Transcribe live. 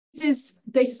uses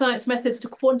data science methods to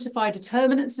quantify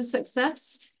determinants of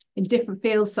success in different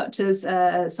fields, such as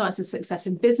science of success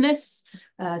in business,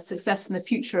 success in the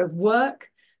future of work,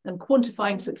 and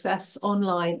quantifying success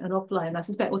online and offline. I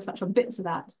suspect we'll touch on bits of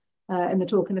that in the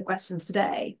talk and the questions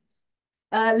today.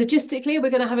 Logistically, we're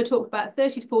going to have a talk for about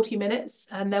 30 to 40 minutes,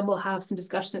 and then we'll have some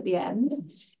discussion at the end.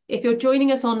 If you're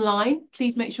joining us online,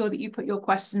 please make sure that you put your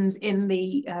questions in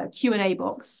the Q&A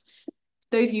box.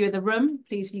 Those of you in the room,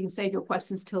 please, if you can save your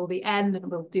questions till the end, and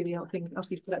we'll do the other thing,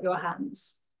 obviously, put up your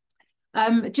hands.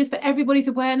 Just for everybody's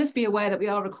awareness, be aware that we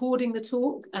are recording the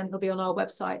talk and it'll be on our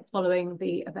website following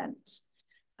the event.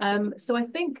 So I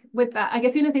think with that, I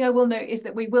guess the only thing I will note is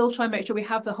that we will try and make sure we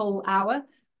have the whole hour.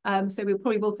 So we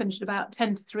probably will finish at about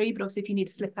 10 to 3, but obviously if you need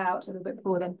to slip out a little bit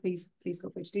before, then please feel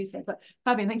free to do so. But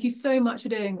Fabian, thank you so much for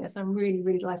doing this. I'm really,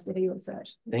 really delighted to hear your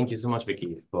research. Thank you so much,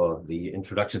 Vicky, for the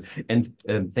introduction. And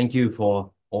thank you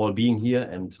for all being here,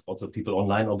 and also people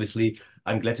online, obviously.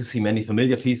 I'm glad to see many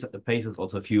familiar faces,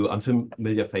 also a few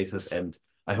unfamiliar faces, and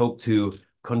I hope to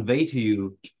convey to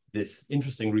you this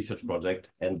interesting research project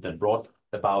and that brought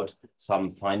about some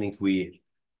findings we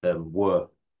were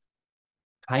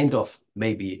kind of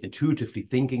maybe intuitively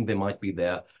thinking they might be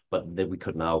there, but that we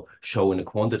could now show in a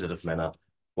quantitative manner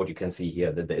what you can see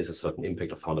here, that there is a certain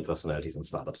impact of founder personalities on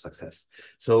startup success.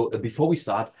 So before we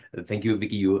start, thank you,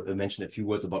 Vicky, you mentioned a few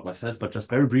words about myself, but just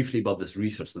very briefly about this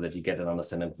research so that you get an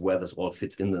understanding of where this all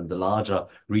fits in the larger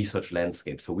research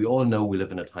landscape. So we all know we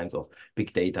live in a times of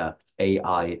big data,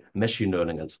 AI, machine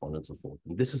learning, and so on and so forth.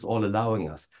 And this is all allowing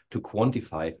us to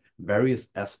quantify various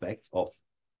aspects of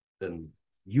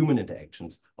human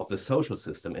interactions of the social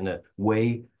system in a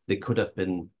way they could have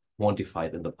been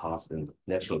quantified in the past in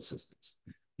natural systems.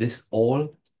 This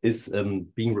all is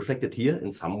being reflected here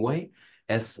in some way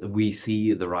as we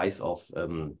see the rise of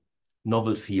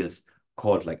novel fields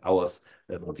called like ours,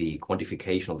 the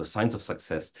quantification of the science of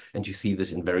success. And you see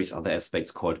this in various other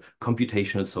aspects called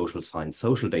computational social science,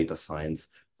 social data science,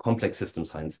 complex system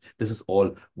science. This is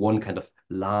all one kind of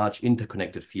large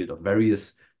interconnected field of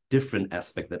various different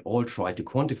aspects that all try to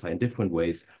quantify in different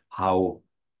ways how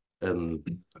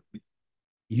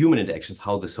human interactions,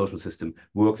 how the social system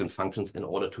works and functions in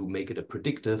order to make it a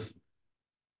predictive,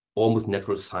 almost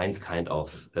natural science kind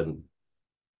of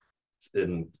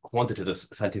quantitative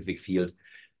scientific field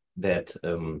that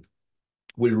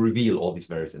will reveal all these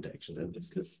various interactions. And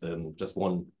this is just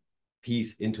one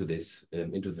piece into this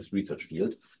research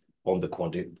field on the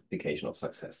quantification of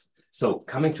success. So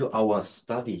coming to our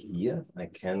study here, I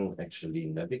can actually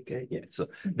navigate. Yeah, so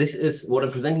this is what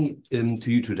I'm presenting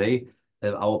to you today.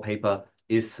 Our paper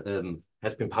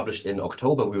has been published in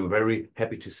October. We were very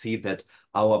happy to see that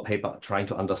our paper trying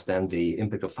to understand the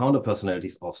impact of founder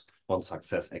personalities on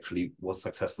success actually was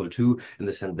successful too, in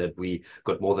the sense that we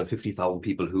got more than 50,000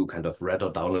 people who kind of read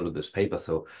or downloaded this paper.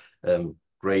 So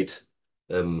great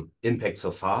impact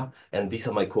so far. And these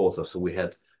are my co-authors. So we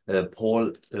had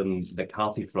Paul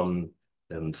McCarthy from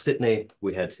Sydney,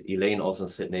 we had Elaine also in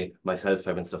Sydney, myself,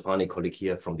 Fabian Stefani, colleague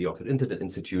here from the Oxford Internet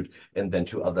Institute, and then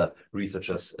two other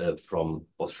researchers from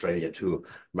Australia too,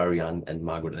 Marianne and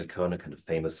Margaret L. kind of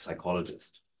famous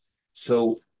psychologists.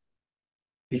 So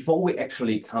before we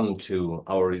actually come to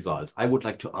our results, I would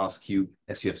like to ask you,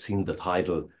 as you have seen the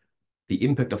title, the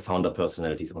impact of founder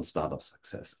personalities on startup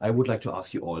success. I would like to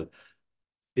ask you all,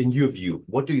 in your view,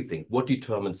 what do you think? What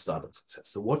determines startup success?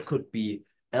 So what could be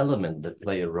elements that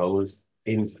play a role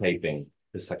in shaping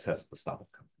the success of a startup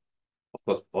company? Of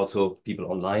course, also people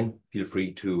online, feel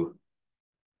free to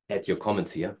add your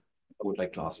comments here. I would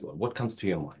like to ask you all, what comes to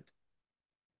your mind?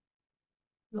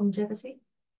 Longevity.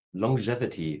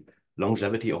 Longevity.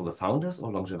 Longevity of the founders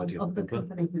or longevity of the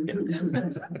company?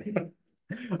 Yeah.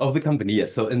 Of the company,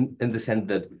 yes. So in the sense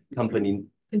that company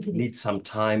needs some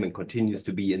time and continues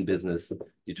to be in business,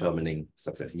 determining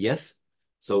success. Yes.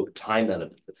 So time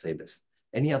element, let's say this.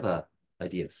 Any other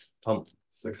ideas? Tom?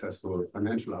 Successful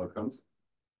financial outcomes.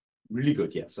 Really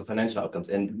good, yeah. So financial outcomes.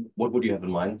 And what would you have in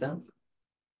mind there?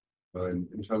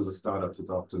 In terms of startups, it's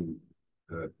often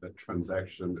a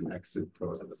transaction, an exit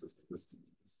process, the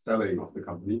selling of the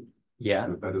company. Yeah.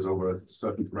 And if that is over a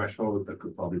certain threshold, that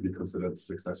could probably be considered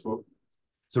successful.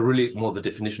 So really more the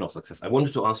definition of success. I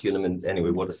wanted to ask you in a minute anyway,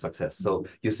 what is success? So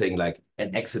you're saying like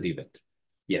an exit event.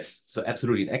 Yes, so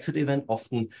absolutely. An exit event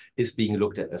often is being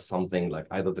looked at as something like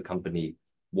either the company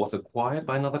was acquired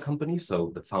by another company,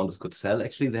 so the founders could sell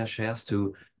actually their shares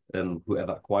to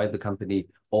whoever acquired the company,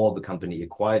 or the company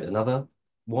acquired another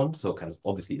one, so kind of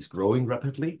obviously is growing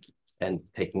rapidly and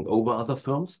taking over other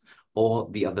firms, or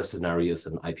the other scenario is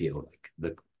an IPO, like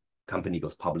the company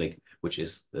goes public, which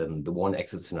is the one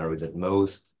exit scenario that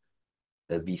most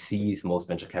VCs, most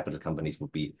venture capital companies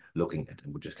would be looking at,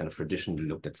 and which is kind of traditionally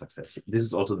looked at success. This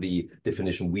is also the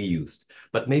definition we used,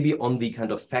 but maybe on the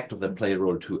kind of factors that play a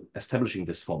role to establishing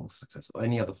this form of success or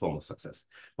any other form of success.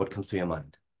 What comes to your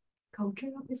mind?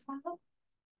 Culture of the style?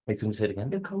 Can you say it again?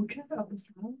 The culture of the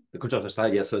style? The culture of the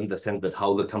style, yeah. So in the sense that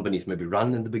how the companies maybe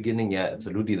run in the beginning, yeah,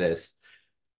 absolutely. There's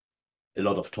a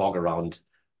lot of talk around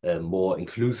more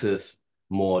inclusive,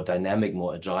 more dynamic,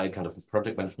 more agile kind of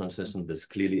project management system. This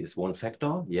clearly is one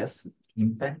factor. Yes.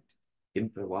 Impact.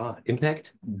 Wow.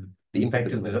 Impact. The impact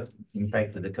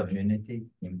to the community.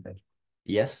 Impact.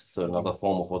 Yes. So another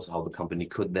form of also how the company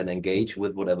could then engage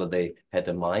with whatever they had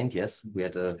in mind. Yes. We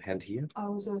had a hand here. I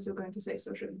was also going to say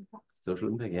social impact. Social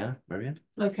impact. Yeah. Marianne.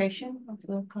 Location of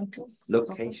the country.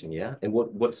 Location. Yeah. In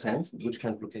what sense? Which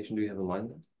kind of location do you have in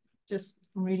mind? Just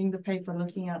from reading the paper,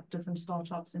 looking at different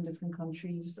startups in different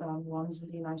countries, ones in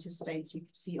the United States, you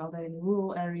can see, are they in a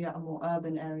rural area, a more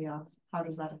urban area? How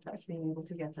does that affect being able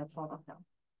to get their product out?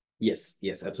 Yes,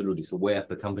 yes, absolutely. So where is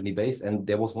the company based? And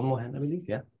there was one more hand, I believe,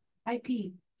 yeah?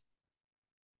 IP.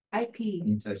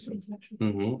 Intellectual.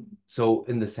 Mm-hmm. So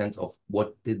in the sense of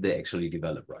what did they actually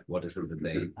develop, right? What is it that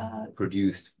they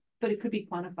produced? But it could be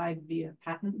quantified via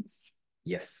patents.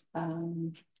 Yes.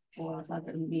 Or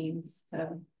other means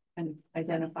and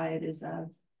identify it as a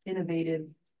innovative,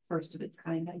 first of its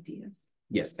kind idea.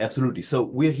 Yes, absolutely. So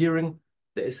we're hearing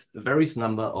there is a various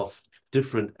number of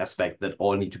different aspects that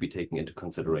all need to be taken into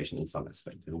consideration in some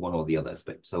aspect, in one or the other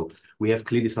aspect. So we have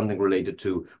clearly something related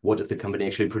to what is the company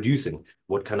actually producing?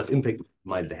 What kind of impact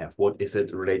might they have? What is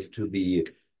it related to the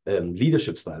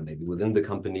leadership style maybe within the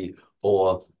company,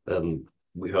 or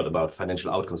we heard about financial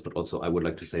outcomes, but also I would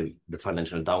like to say the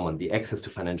financial endowment, the access to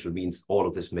financial means, all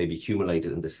of this may be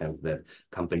accumulated in the sense that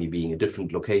company being in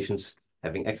different locations,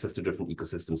 having access to different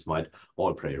ecosystems might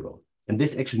all play a role. And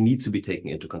this actually needs to be taken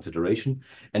into consideration.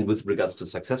 And with regards to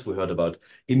success, we heard about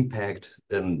impact,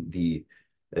 the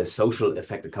social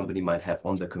effect a company might have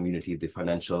on the community, the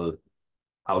financial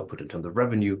output in terms of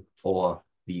revenue, or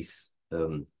these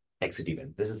exit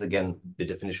event. This is again the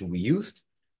definition we used.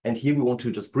 And here we want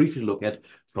to just briefly look at,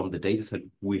 from the data set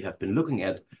we have been looking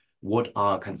at, what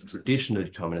are kind of traditional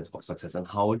determinants of success and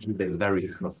how do they vary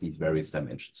across these various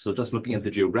dimensions. So just looking at the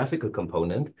geographical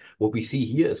component, what we see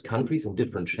here is countries in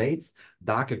different shades.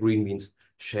 Darker green means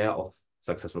share of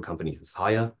successful companies is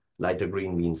higher. Lighter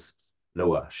green means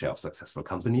lower share of successful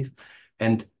companies.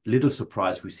 And little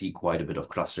surprise, we see quite a bit of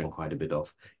clustering, quite a bit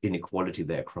of inequality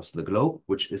there across the globe,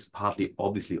 which is partly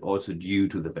obviously also due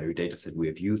to the very data set we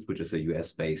have used, which is a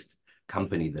US-based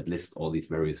company that lists all these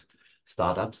various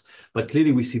startups. But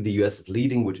clearly we see the US as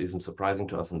leading, which isn't surprising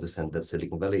to us in the sense that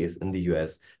Silicon Valley is in the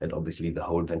US, and obviously the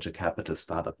whole venture capital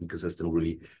startup ecosystem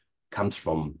really comes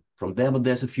from there. But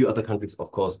there's a few other countries,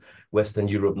 of course, Western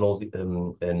Europe, North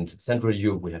and Central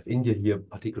Europe. We have India here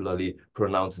particularly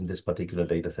pronounced in this particular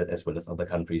data set, as well as other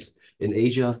countries in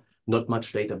Asia. Not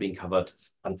much data being covered,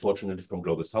 unfortunately, from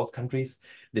Global South countries.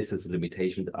 This is a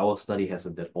limitation that our study has,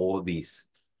 and that all these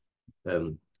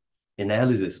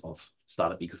analysis of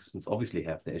startup ecosystems obviously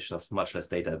have. There is just much less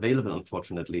data available,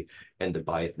 unfortunately, and the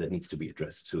bias that needs to be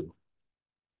addressed too.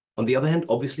 On the other hand,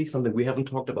 obviously, something we haven't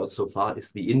talked about so far is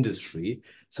the industry.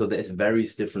 So there's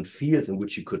various different fields in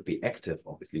which you could be active,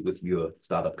 obviously, with your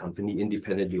startup company,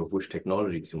 independently of which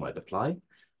technologies you might apply.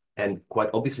 And quite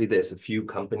obviously, there's a few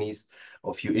companies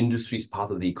or few industries, part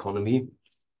of the economy,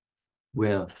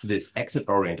 where this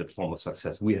exit-oriented form of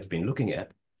success we have been looking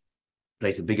at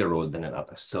plays a bigger role than in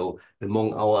others. So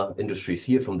among our industries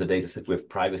here from the data set, we have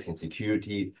privacy and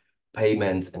security,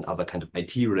 payments, and other kind of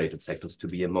IT-related sectors to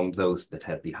be among those that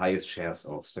had the highest shares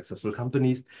of successful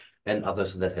companies, and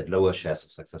others that had lower shares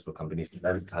of successful companies in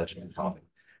agriculture and farming.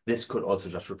 This could also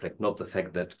just reflect not the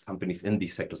fact that companies in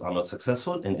these sectors are not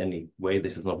successful in any way.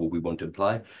 This is not what we want to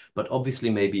imply, but obviously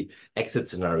maybe exit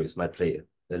scenarios might play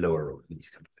a lower role in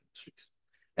these kind of industries.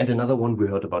 And another one, we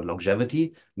heard about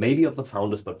longevity, maybe of the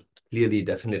founders, but clearly,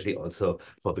 definitely also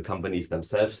for the companies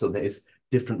themselves. So there is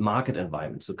different market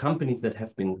environments. So companies that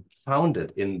have been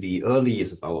founded in the early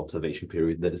years of our observation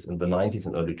period, that is in the 90s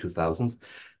and early 2000s,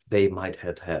 they might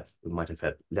have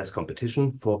had less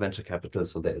competition for venture capital.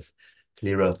 So there is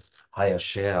clearer, higher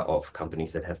share of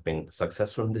companies that have been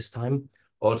successful in this time.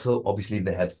 Also, obviously,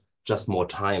 they had just more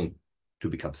time to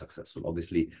become successful.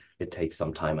 Obviously, it takes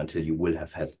some time until you will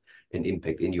have had an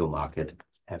impact in your market,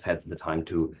 have had the time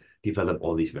to develop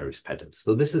all these various patterns.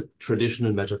 So this is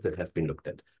traditional measures that have been looked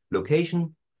at.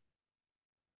 Location,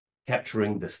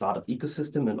 capturing the startup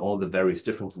ecosystem and all the various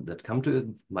differences that come to it,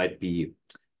 might be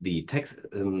the tax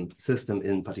system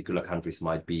in particular countries,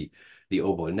 might be the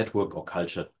overall network or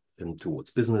culture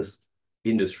towards business,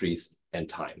 industries, and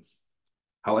time.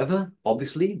 However,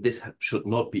 obviously, this should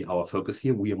not be our focus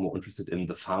here. We are more interested in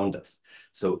the founders.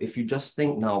 So if you just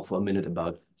think now for a minute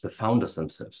about the founders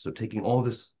themselves, so taking all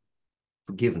this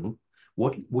for given,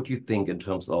 what would you think in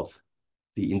terms of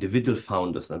the individual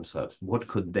founders themselves? What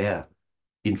could their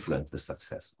influence the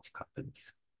success of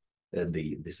companies,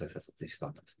 the success of these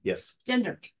startups? Yes.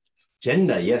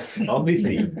 Gender, yes,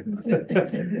 obviously.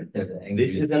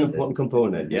 This is an important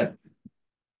component, yeah.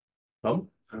 Tom?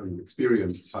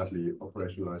 Experience partly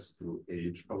operationalized through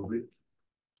age, probably.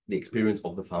 The experience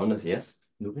of the founders, yes.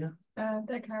 Nubia?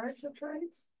 Their character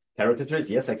traits. Character traits,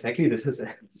 yes, exactly. This is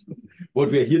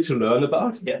what we're here to learn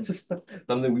about. Yes,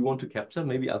 something we want to capture.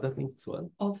 Maybe other things as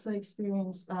well. Of the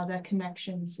experience, their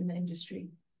connections in the industry.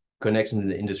 Connections in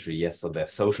the industry, yes. So their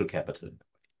social capital.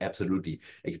 Absolutely.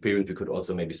 Experience, we could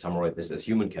also maybe summarize this as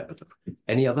human capital.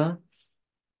 Any other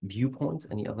viewpoints?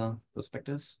 Any other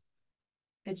perspectives?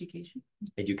 Education.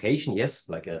 Education, yes,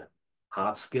 like a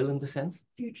hard skill in the sense.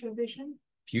 Future vision.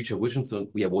 Future vision, so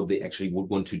yeah, what they actually would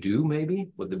want to do, maybe,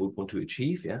 what they would want to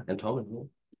achieve, yeah. And Tom?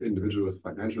 Individual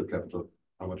financial capital,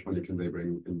 how much money can they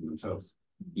bring in themselves?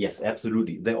 Yes,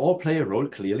 absolutely. They all play a role,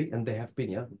 clearly, and they have been,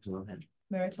 yeah.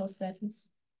 Marital status.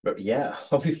 But yeah,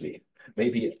 obviously,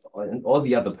 maybe all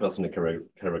the other personal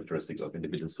characteristics of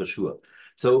individuals for sure.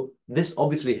 So this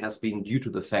obviously has been due to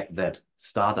the fact that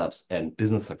startups and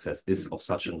business success is of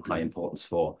such a high importance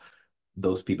for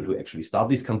those people who actually start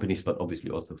these companies, but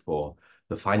obviously also for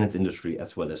the finance industry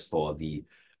as well as for the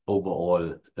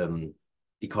overall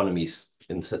economies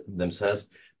in themselves.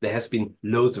 There has been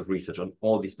loads of research on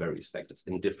all these various factors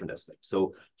in different aspects.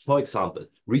 So, for example,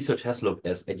 research has looked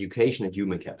at education and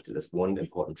human capital as one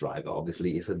important driver.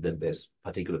 Obviously, is it that there's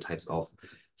particular types of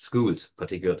schools,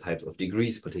 particular types of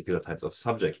degrees, particular types of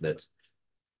subjects that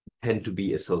tend to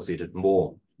be associated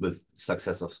more with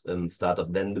success of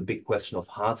startup. Then the big question of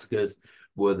hard skills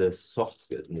were the soft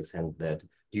skills, in the sense that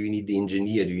do you need the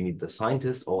engineer, do you need the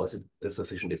scientist, or is it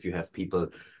sufficient if you have people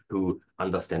who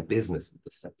understand business in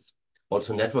this sense?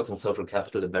 Also, networks and social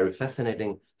capital, a very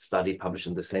fascinating study published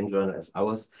in the same journal as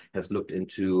ours, has looked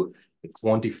into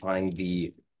quantifying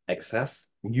the access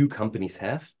new companies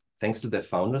have, thanks to their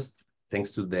founders,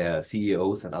 thanks to their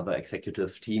CEOs and other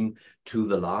executive team, to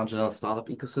the larger startup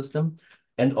ecosystem,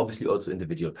 and obviously also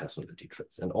individual personality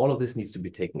traits. And all of this needs to be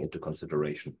taken into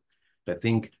consideration. I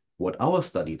think what our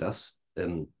study does,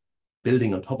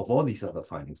 building on top of all these other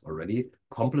findings already,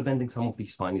 complementing some of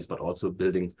these findings, but also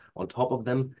building on top of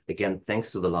them, again,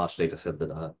 thanks to the large data set that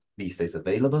are these days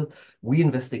available, we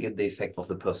investigate the effect of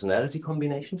the personality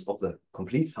combinations of the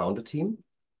complete founder team,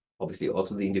 obviously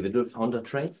also the individual founder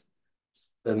traits,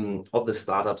 of the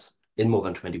startups in more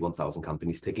than 21,000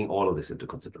 companies, taking all of this into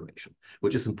consideration,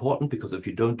 which is important because if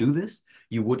you don't do this,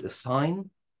 you would assign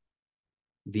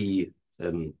the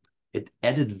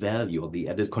added value or the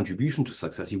added contribution to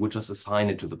success, you would just assign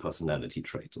it to the personality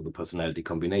traits or the personality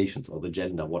combinations or the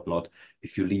gender, whatnot,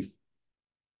 if you leave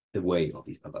away all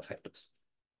these other factors.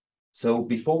 So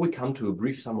before we come to a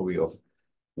brief summary of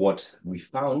what we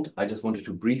found, I just wanted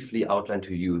to briefly outline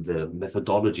to you the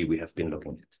methodology we have been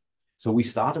looking at. So we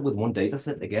started with one data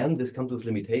set. Again, this comes with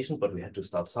limitations, but we had to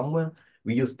start somewhere.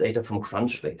 We used data from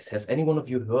Crunchbase. Has any one of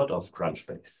you heard of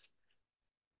Crunchbase?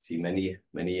 See many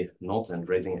nods and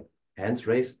raising hands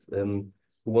raised. Who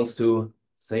wants to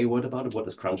say a word about it? What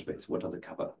is Crunchbase? What does it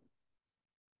cover?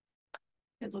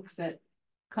 It looks at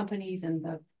companies and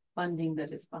the funding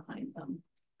that is behind them.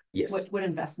 Yes. What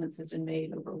investments have been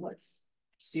made over what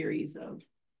series of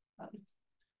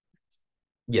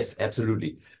Yes,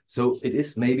 absolutely. So it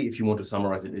is, maybe if you want to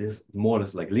summarize it, it is more or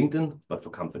less like LinkedIn, but for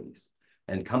companies.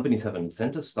 And companies have an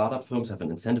incentive, startup firms have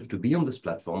an incentive to be on this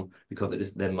platform because it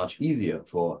is then much easier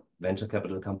for venture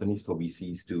capital companies, for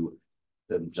VCs to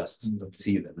just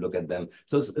see them, look at them.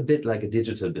 So it's a bit like a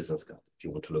digital business card, if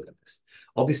you want to look at this.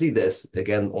 Obviously, there's,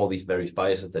 again, all these various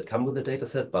biases that come with the data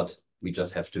set, but we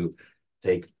just have to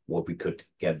take what we could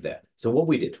get there. So what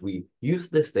we did, we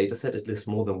used this data set. It lists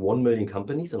more than 1 million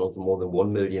companies and also more than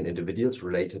 1 million individuals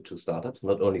related to startups,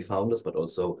 not only founders, but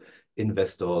also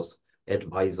investors,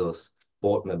 advisors,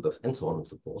 board members, and so on and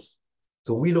so forth.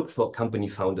 So we looked for company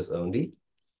founders only.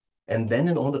 And then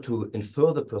in order to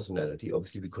infer the personality,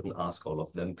 obviously we couldn't ask all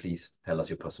of them, please tell us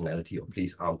your personality or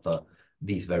please answer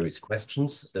these various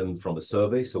questions from a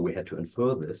survey. So we had to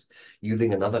infer this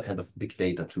using another kind of big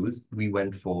data tools. We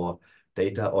went for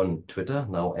data on Twitter,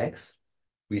 now X.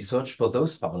 We searched for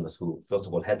those founders who, first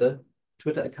of all, had a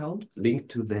Twitter account linked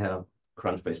to their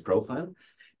Crunchbase profile,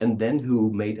 and then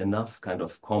who made enough kind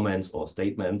of comments or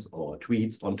statements or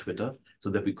tweets on Twitter so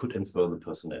that we could infer the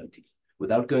personality.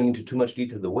 Without going into too much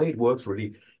detail, the way it works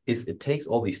really is it takes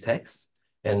all these texts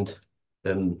and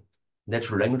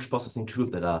natural language processing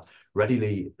tools that are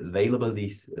readily available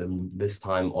this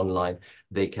time online.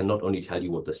 They can not only tell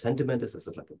you what the sentiment is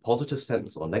it like a positive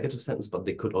sentence or negative sentence, but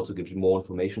they could also give you more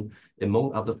information.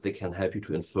 Among others, they can help you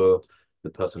to infer the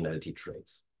personality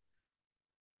traits.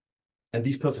 And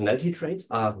these personality traits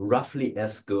are roughly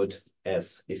as good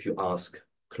as if you ask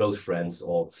close friends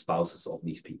or spouses of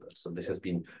these people. So this has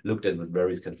been looked at with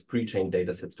various kind of pre-trained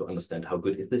data sets to understand how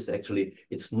good is this actually.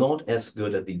 It's not as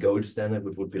good as the gold standard,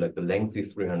 which would be like the lengthy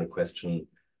 300 question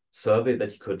survey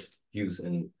that you could use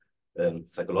in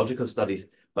psychological studies.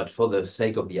 But for the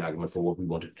sake of the argument for what we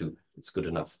wanted to do, it's good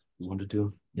enough. You wanted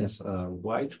to? Yes.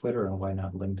 Why Twitter and why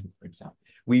not LinkedIn, for example?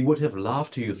 We would have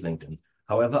loved to use LinkedIn.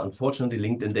 However, unfortunately,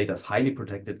 LinkedIn data is highly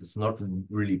protected. It's not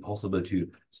really possible to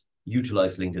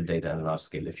utilize LinkedIn data on a large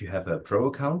scale. If you have a pro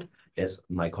account, as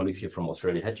my colleagues here from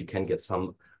Australia had, you can get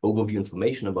some overview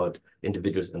information about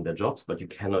individuals and their jobs, but you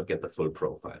cannot get the full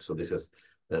profile. So this is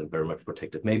very much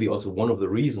protected. Maybe also one of the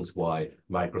reasons why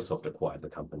Microsoft acquired the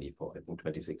company for, I think,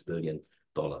 $26 billion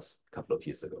a couple of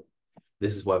years ago.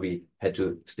 This is why we had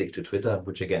to stick to Twitter,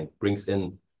 which again brings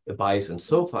in a bias. And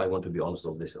so far, I want to be honest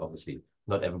on this, obviously,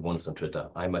 not everyone's on Twitter.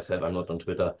 I myself, I'm not on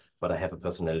Twitter, but I have a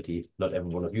personality. Not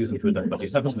everyone of you is on Twitter, but you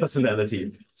have a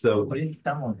personality. So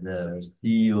Some of the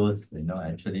CEOs,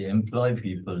 actually employ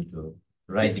people to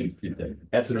write in Twitter.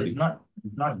 Absolutely. It's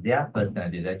not their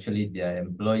personality, it's actually their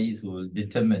employees who will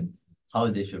determine how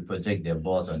they should project their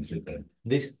boss on Twitter.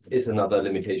 This is another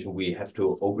limitation. We have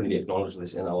to openly acknowledge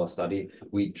this in our study.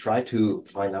 We try to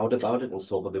find out about it, and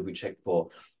so that we check for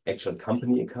actual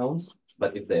company accounts.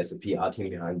 But if there's a PR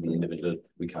team behind the individual,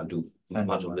 we can't do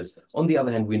much of this. On the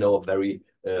other hand, we know of very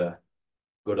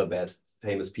good or bad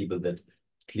famous people that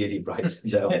clearly write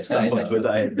their own stuff on Twitter.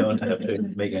 I don't have to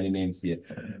make any names here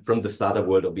from the startup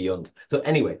world or beyond. So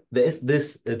anyway, there is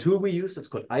this tool we use. It's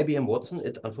called IBM Watson.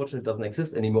 It unfortunately doesn't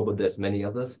exist anymore, but there's many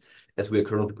others. As we are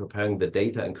currently preparing the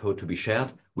data and code to be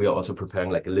shared, we are also preparing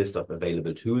like a list of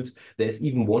available tools. There's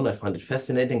even one, I find it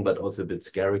fascinating, but also a bit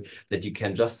scary, that you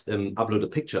can just upload a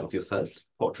picture of yourself,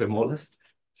 portrait more or less,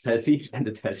 selfie, and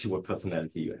it tells you what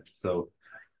personality you have. So,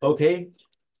 okay.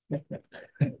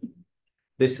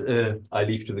 This I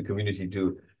leave to the community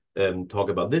to talk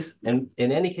about this. And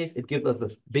in any case, it gives us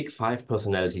the big 5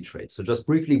 personality traits. So just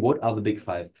briefly, what are the big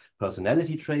 5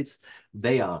 personality traits?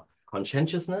 They are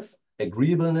conscientiousness,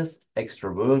 agreeableness,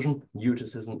 extroversion,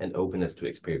 neuroticism, and openness to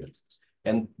experience.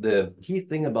 And the key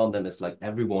thing about them is like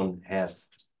everyone has,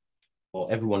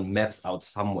 or everyone maps out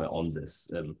somewhere on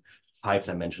this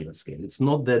 5-dimensional scale. It's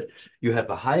not that you have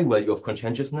a high value of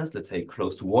conscientiousness, let's say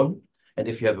close to 1. And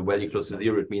if you have a value close to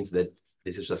 0, it means that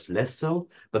this is just less so,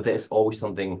 but there's always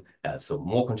something else. So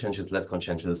more conscientious, less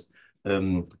conscientious,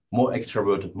 more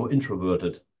extroverted, more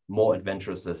introverted, more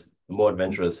adventurous, less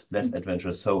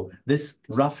adventurous. So this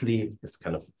roughly is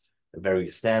kind of a very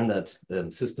standard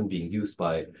system being used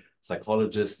by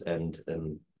psychologists and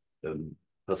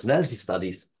personality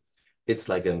studies. It's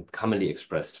like a commonly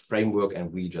expressed framework,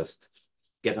 and we just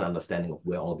get an understanding of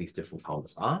where all these different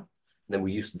founders are. Then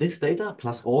we use this data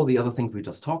plus all the other things we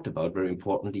just talked about very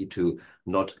importantly to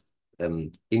not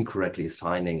incorrectly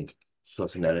assigning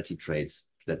personality traits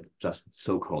that just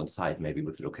so coincide maybe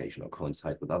with location or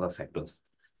coincide with other factors,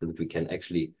 so that we can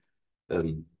actually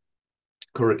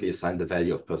correctly assign the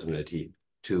value of personality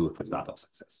to startup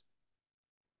success.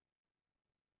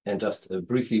 And just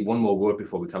briefly, one more word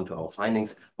before we come to our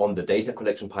findings on the data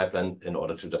collection pipeline, in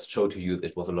order to just show to you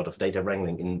it was a lot of data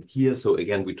wrangling in here. So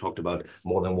again, we talked about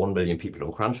more than 1 million people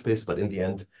on Crunchbase, but in the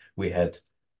end, we had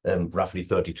roughly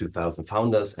 32,000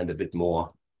 founders and a bit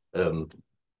more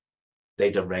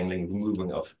data wrangling,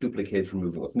 removing of duplicates,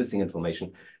 removing of missing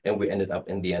information. And we ended up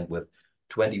in the end with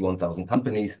 21,000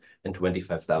 companies and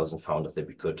 25,000 founders that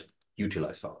we could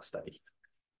utilize for our study.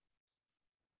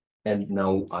 And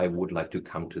now I would like to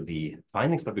come to the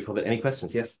findings, but before that, any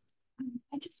questions? Yes.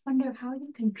 I just wonder how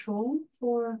you control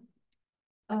for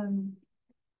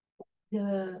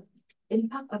the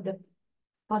impact of the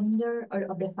funder or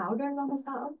of the founders on the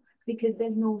startup, because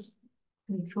there's no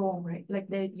control, right? Like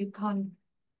you can't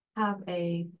have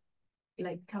a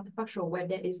like counterfactual where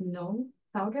there is no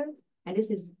founder, and this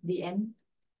is the end,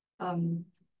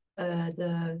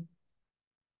 the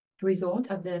result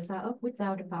of the startup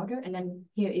without the founder, and then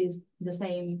here is the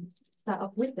same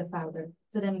startup with the founder.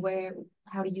 So then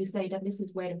how do you say that this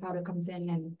is where the founder comes in?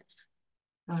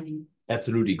 And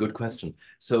Absolutely, good question.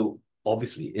 So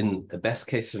obviously in a best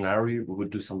case scenario, we would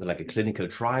do something like a clinical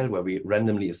trial where we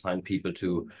randomly assign people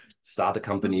to start a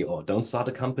company or don't start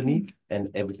a company, and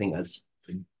everything else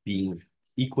being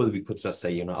equal, we could just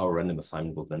say, our random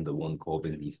assignment will then the one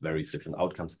causing these various different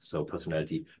outcomes. So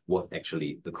personality was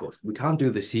actually the cause. We can't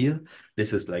do this here.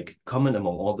 This is like common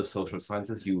among all the social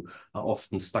sciences. You are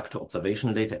often stuck to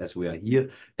observational data as we are here.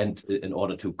 And in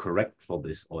order to correct for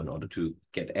this, or in order to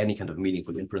get any kind of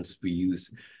meaningful inferences, we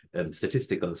use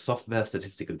statistical software,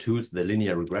 statistical tools, the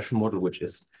linear regression model,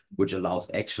 which allows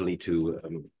actually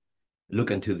to look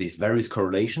into these various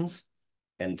correlations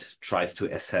and tries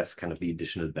to assess kind of the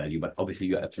additional value. But obviously,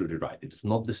 you're absolutely right. It is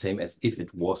not the same as if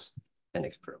it was an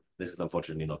experiment. This is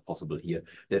unfortunately not possible here.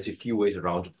 There's a few ways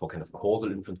around it for kind of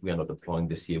causal inference. We are not deploying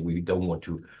this here. We don't want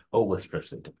to overstretch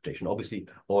the interpretation. Obviously,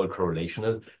 all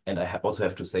correlational. And I also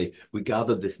have to say, we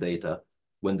gathered this data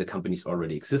when the companies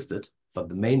already existed. But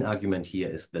the main argument here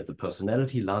is that the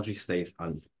personality largely stays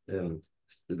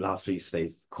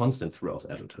constant throughout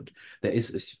adulthood. There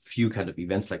is a few kind of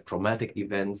events like traumatic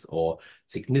events or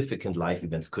significant life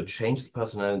events could change the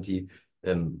personality.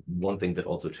 One thing that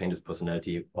also changes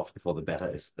personality, often for the better,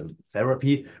 is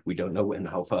therapy. We don't know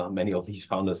how far many of these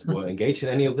founders were engaged in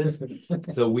any of this.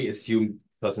 So we assume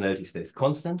personality stays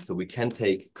constant. So we can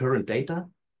take current data,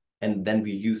 and then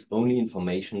we use only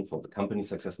information for the company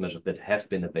success measures that have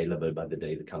been available by the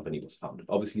day the company was founded.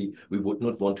 Obviously, we would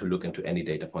not want to look into any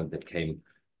data point that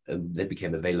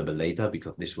became available later,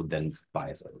 because this would then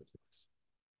bias our results.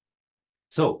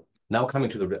 So now coming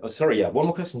to the, one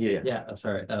more question here. Yeah,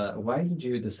 sorry. Why did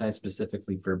you decide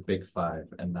specifically for Big Five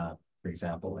and not, for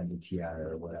example,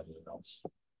 NDTI or whatever else?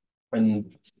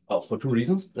 And for two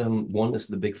reasons. One is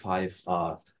the Big Five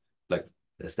are like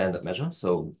a standard measure,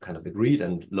 so kind of agreed,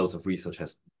 and loads of research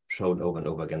has shown over and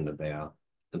over again that they are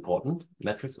important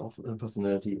metrics of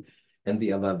personality. And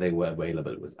the other, they were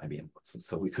available with IBM Watson,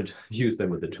 so we could use them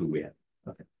with the two we had.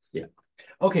 Okay, yeah.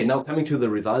 Okay, now coming to the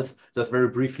results, just very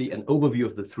briefly, an overview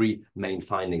of the three main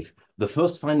findings. The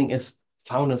first finding is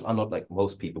founders are not like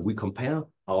most people. We compare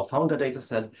our founder data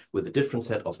set with a different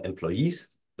set of employees,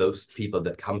 those people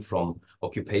that come from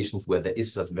occupations where there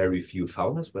is just very few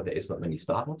founders, where there is not many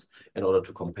startups, in order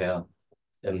to compare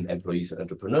employees and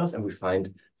entrepreneurs, and we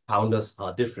find founders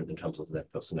are different in terms of their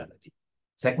personality.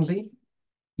 Secondly,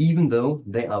 even though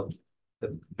they are a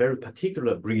very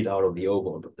particular breed out of the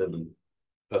overall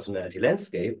personality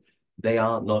landscape, they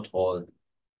are not all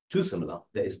too similar.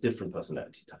 There is different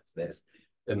personality types. There's,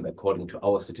 according to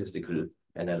our statistical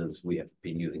analysis we have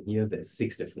been using here, there's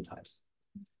 6 different types.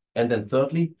 And then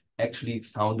thirdly, actually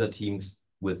founder teams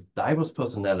with diverse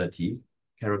personality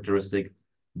characteristic,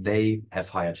 they have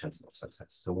higher chances of success.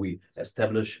 So we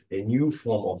establish a new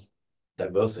form of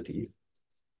diversity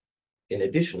in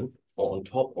addition, or on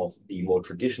top of the more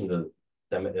traditional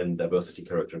diversity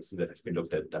characteristics that have been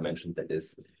looked at, dimension that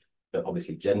is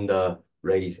obviously gender,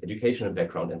 race, educational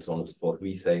background, and so on and so forth.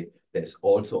 We say there's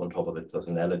also on top of it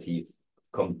personality,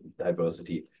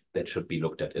 diversity that should be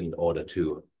looked at in order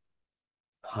to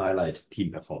highlight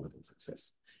team performance and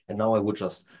success. And now I would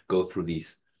just go through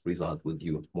these results with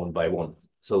you one by one.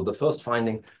 So the first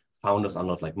finding, founders are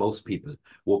not like most people.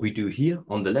 What we do here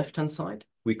on the left-hand side,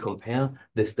 we compare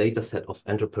this data set of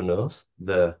entrepreneurs,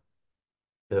 the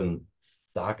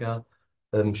darker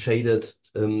shaded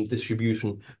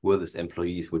distribution, versus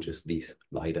employees, which is these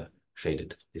lighter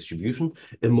shaded distribution,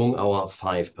 among our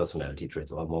 5 personality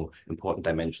traits, or among important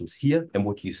dimensions here. And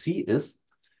what you see is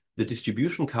the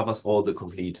distribution covers all the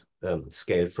complete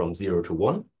scale from 0 to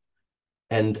 1.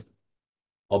 And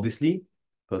obviously,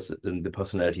 the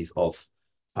personalities of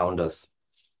founders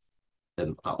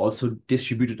are also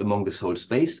distributed among this whole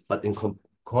space, but in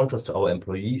contrast to our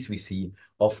employees, we see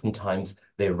oftentimes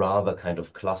they rather kind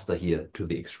of cluster here to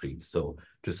the extremes. So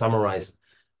to summarize,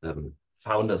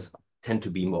 founders tend to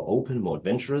be more open, more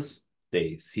adventurous.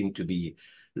 They seem to be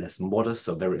less modest,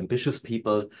 so very ambitious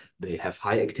people. They have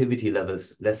high activity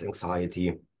levels, less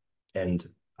anxiety, and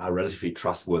are relatively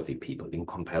trustworthy people in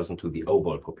comparison to the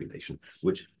overall population,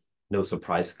 which, no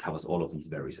surprise, covers all of these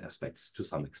various aspects to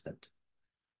some extent.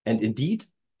 And indeed,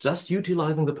 just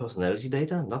utilizing the personality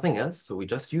data, nothing else. So we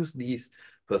just use these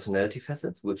personality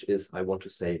facets, which is, I want to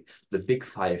say, the big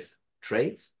 5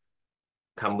 traits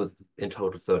come with in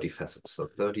total 30 facets. So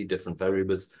 30 different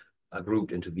variables are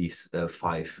grouped into these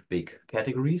 5 big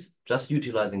categories. Just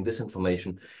utilizing this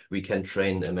information, we can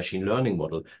train a machine learning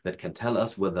model that can tell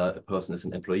us whether a person is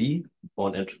an employee or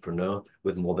an entrepreneur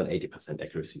with more than 80%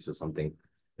 accuracy. So something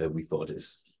that we thought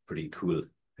is pretty cool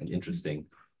and interesting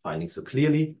finding. So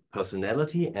clearly,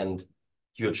 personality and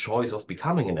your choice of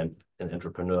becoming an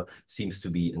entrepreneur seems to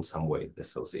be in some way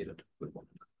associated with one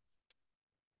another.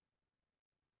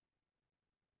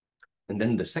 And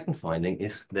then the second finding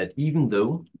is that even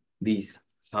though these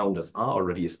founders are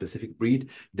already a specific breed,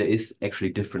 there is actually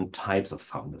different types of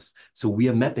founders. So we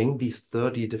are mapping these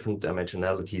 30 different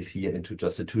dimensionalities here into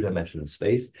just a two-dimensional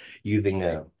space using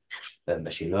a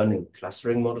machine learning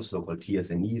clustering model, so-called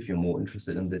TSME. If you're more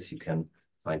interested in this, you can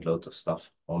find loads of stuff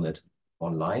on it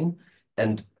online.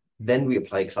 And then we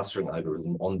apply a clustering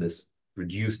algorithm on this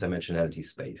reduced dimensionality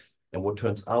space. And what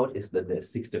turns out is that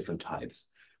there's 6 different types.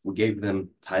 We gave them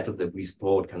titles that we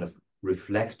thought kind of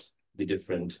reflect the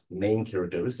different main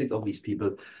characteristics of these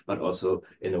people, but also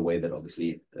in a way that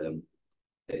obviously there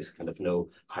is kind of no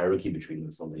hierarchy between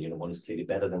them. So, one is clearly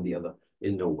better than the other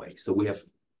in no way. So we have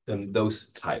those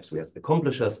types. We have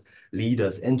accomplishers,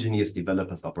 leaders, engineers,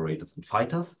 developers, operators, and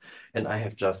fighters. And I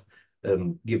have just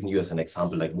given you as an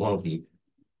example, like one of the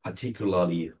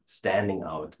particularly standing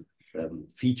out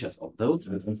features of those.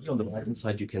 And here on the right-hand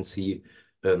side, you can see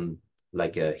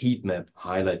like a heat map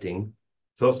highlighting.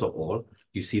 First of all,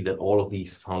 you see that all of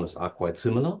these founders are quite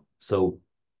similar. So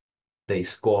they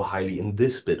score highly in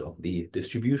this bit of the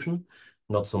distribution,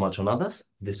 not so much on others.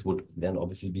 This would then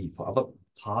obviously be for other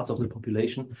parts of the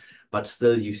population, but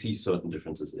still you see certain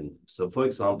differences in. So for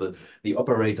example, the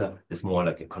operator is more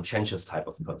like a conscientious type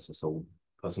of person. So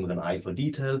person with an eye for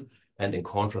detail. And in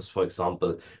contrast, for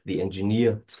example, the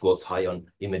engineer scores high on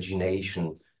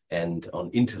imagination and on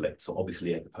intellect. So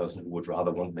obviously like a person who would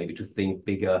rather want maybe to think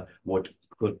bigger, what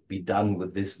could be done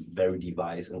with this very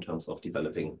device in terms of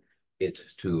developing it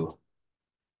to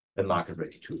a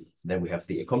market-ready tool. Then we have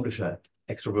the accomplisher,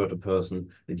 extroverted person,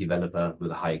 the developer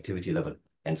with a high activity level,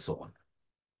 and so on.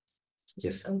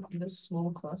 Yes. And this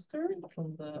small cluster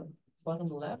from the bottom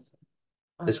left.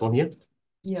 This one here?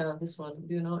 Yeah, this one.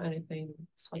 Do you know anything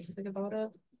specific about it?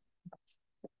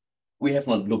 We have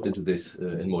not looked into this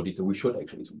in more detail. We should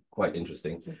actually. It's quite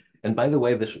interesting. And by the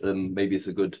way, this maybe is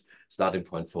a good starting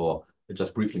point for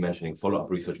just briefly mentioning follow-up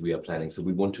research we are planning. So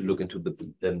we want to look into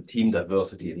the team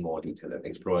diversity in more detail and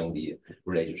exploring the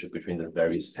relationship between the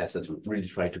various facets. We really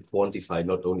try to quantify,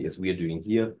 not only as we are doing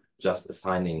here, just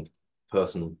assigning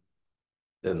person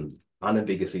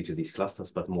unambiguously to these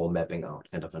clusters, but more mapping out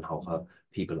kind of on how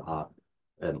people are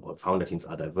or founder teams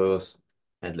are diverse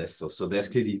and less so. So there's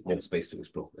clearly more space to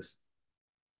explore this.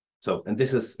 So, and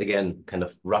this is again, kind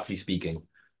of roughly speaking,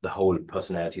 the whole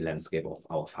personality landscape of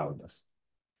our founders.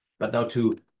 But now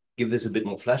to give this a bit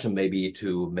more flesh and maybe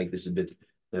to make this a bit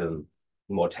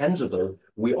more tangible,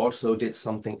 we also did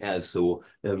something else. So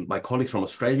my colleagues from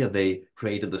Australia, they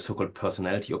created the so-called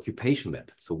personality occupation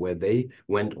map. So where they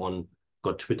went on,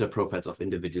 got Twitter profiles of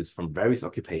individuals from various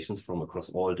occupations from across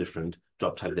all different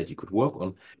job types that you could work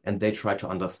on. And they tried to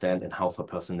understand and how for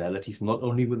personalities, not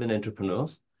only within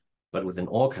entrepreneurs, but within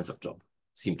all kinds of jobs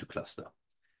seem to cluster.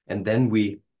 And then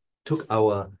we took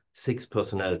our 6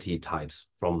 personality types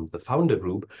from the founder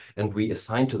group and we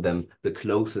assigned to them the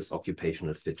closest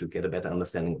occupational fit to get a better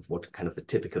understanding of what kind of the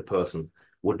typical person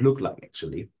would look like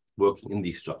actually working in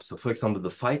these jobs. So for example, the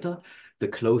fighter, the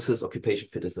closest occupation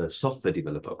fit is a software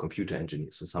developer or computer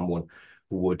engineer. So someone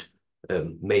who would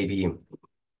maybe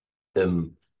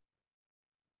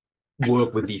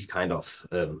work with these kind of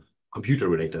computer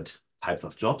related types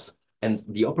of jobs. And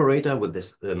the operator with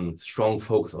this strong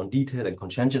focus on detail and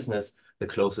conscientiousness, the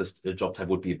closest job type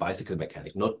would be a bicycle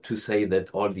mechanic. Not to say that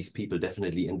all these people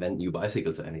definitely invent new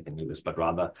bicycles or anything new, but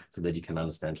rather so that you can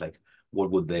understand like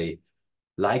what would they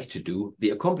like to do.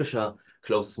 The accomplisher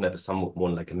closest map is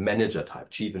someone like a manager type,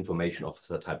 chief information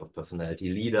officer type of personality,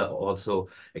 leader, also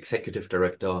executive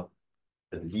director,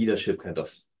 leadership kind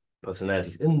of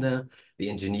personalities in there. The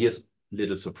engineers,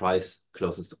 little surprise,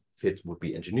 closest fit would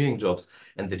be engineering jobs,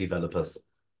 and the developers,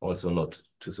 also not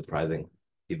too surprising,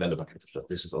 developer kinds of jobs.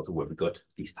 This is also where we got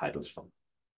these titles from.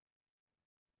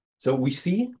 So we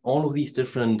see all of these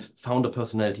different founder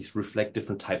personalities reflect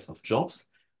different types of jobs.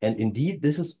 And indeed,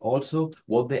 this is also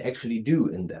what they actually do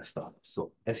in their startup.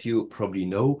 So as you probably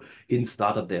know, in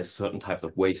startup, there's certain types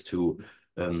of ways to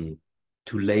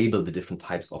label the different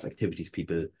types of activities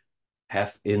people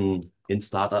have in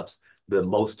startups. The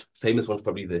most famous one's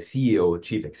probably the CEO,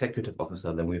 Chief Executive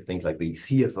Officer. Then we think like the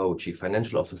CFO, Chief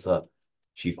Financial Officer,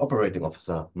 Chief Operating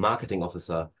Officer, Marketing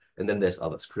Officer, and then there's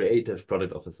others, Creative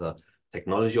Product Officer,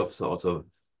 Technology Officer, also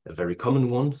a very common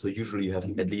one. So usually you have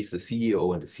at least a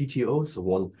CEO and a CTO. So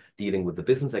one dealing with the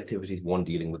business activities, one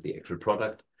dealing with the actual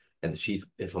product, and the Chief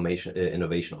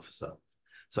Innovation Officer.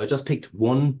 So I just picked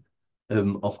one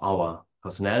of our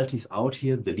personalities out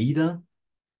here, the leader,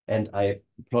 and I'm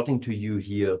plotting to you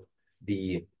here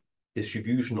the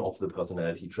distribution of the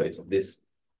personality traits of this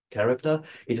character.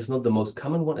 It is not the most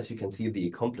common one. As you can see,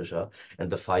 the accomplisher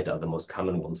and the fighter are the most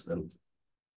common ones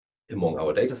among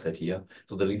our data set here.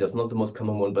 So the leader is not the most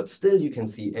common one, but still you can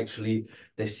see actually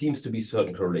there seems to be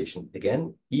certain correlation.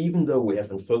 Again, even though we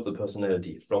have inferred the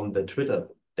personality from the Twitter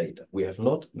data, we have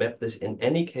not mapped this in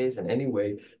any case, in any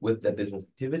way with their business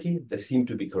activity. There seem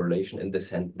to be correlation in the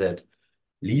sense that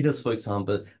leaders, for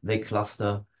example, they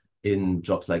cluster in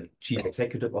jobs like chief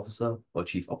executive officer or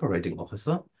chief operating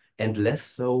officer, and less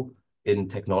so in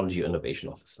technology innovation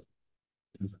officer.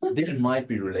 This might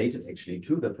be related actually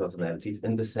to their personalities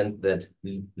in the sense that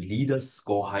leaders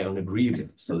score high on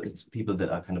agreement. So it's people that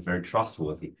are kind of very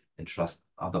trustworthy and trust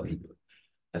other people.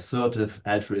 Assertive,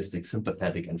 altruistic,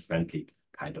 sympathetic, and friendly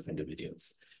kind of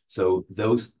individuals. So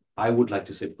those, I would like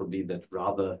to say probably that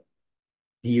rather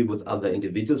deal with other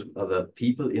individuals, with other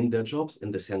people in their jobs,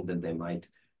 in the sense that they might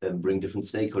bring different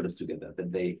stakeholders together,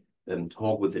 that they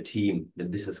talk with the team,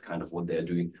 that this is kind of what they're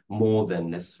doing more than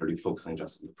necessarily focusing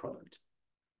just on the product.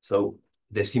 So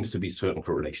there seems to be certain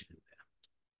correlation in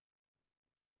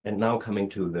there. And now coming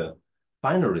to the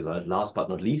final result, last but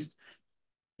not least,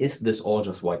 is this all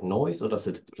just white noise, or does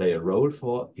it play a role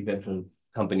for eventual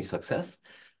company success?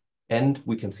 And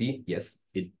we can see, yes,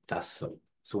 it does so.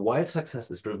 So while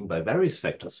success is driven by various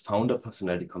factors, founder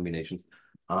personality combinations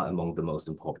are among the most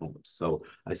important ones. So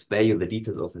I spare you the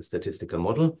details of the statistical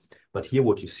model, but here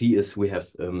what you see is we have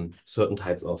certain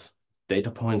types of data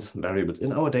points, variables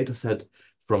in our data set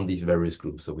from these various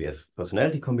groups. So we have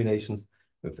personality combinations,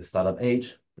 we have the startup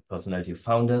age, the personality of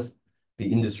founders, the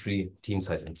industry, team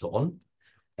size, and so on.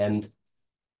 And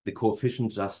the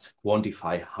coefficient just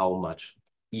quantify how much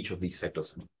each of these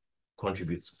factors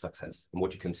contributes to success. And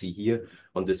what you can see here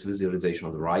on this visualization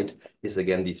on the right is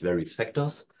again these various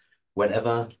factors.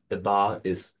 Whenever the bar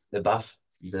is above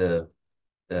the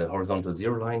horizontal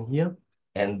zero line here,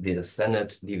 and the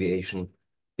standard deviation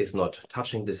is not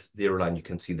touching this zero line, you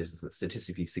can see this is a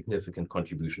statistically significant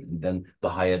contribution. And then the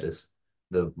higher it is,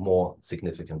 the more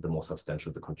significant, the more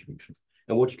substantial the contribution.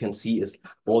 And what you can see is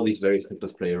all these various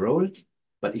factors play a role.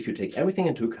 But if you take everything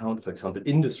into account, for example,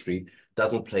 industry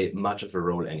doesn't play much of a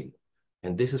role anymore.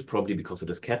 And this is probably because it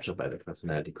is captured by the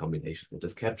personality combination. It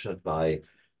is captured by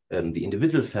the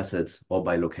individual facets or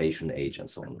by location, age, and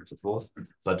so on and so forth.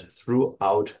 But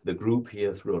throughout the group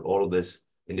here, throughout all of this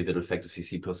individual factors, you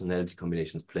see personality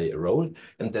combinations play a role.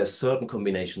 And there's certain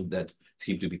combinations that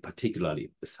seem to be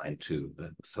particularly assigned to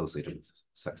associated with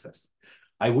success.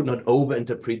 I would not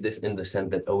overinterpret this in the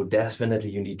sense that, oh,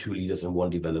 definitely you need 2 leaders and 1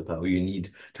 developer, or you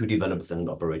need 2 developers and an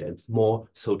operator. It's more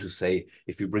so to say,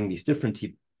 if you bring these different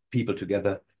people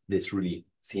together, this really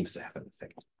seems to have an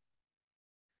effect.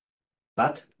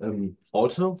 But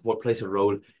also what plays a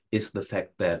role is the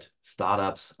fact that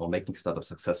startups, or making startups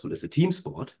successful, is a team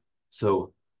sport.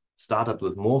 So startups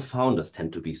with more founders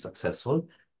tend to be successful.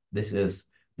 This is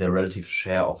the relative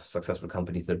share of successful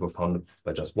companies that were founded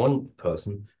by just 1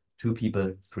 person, 2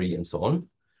 people, 3, and so on.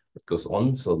 It goes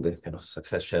on, so the kind of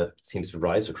success share seems to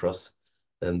rise across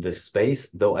this space,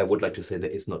 though I would like to say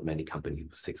there is not many companies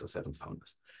with 6 or 7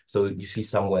 founders. So you see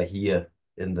somewhere here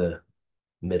in the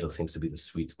middle seems to be the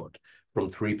sweet spot. From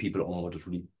 3 people onward, it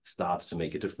really starts to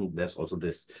make a difference. There's also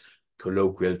this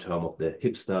colloquial term of the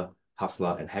hipster,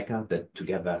 hustler, and hacker that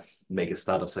together make a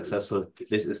startup successful.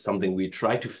 This is something we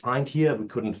tried to find here. We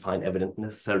couldn't find evidence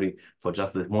necessarily for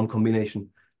just this one combination,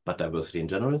 but diversity in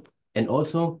general. And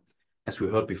also, as we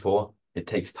heard before, it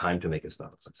takes time to make a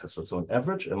startup successful. So on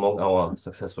average, among our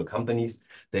successful companies,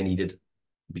 they needed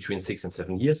between 6 and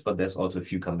 7 years, but there's also a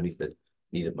few companies that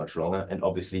needed much longer. And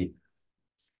obviously,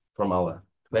 from our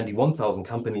 21,000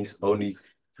 companies, only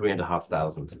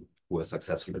 3,500 were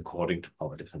successful according to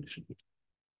our definition.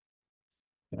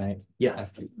 Can I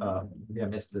ask you, maybe I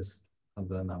missed this,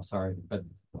 I'm sorry, but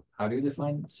how do you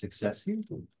define success here?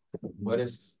 What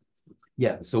is...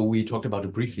 Yeah, so we talked about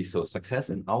it briefly. So success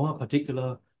in our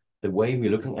particular, the way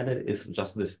we're looking at it is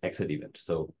just this exit event.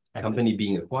 So company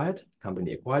being acquired,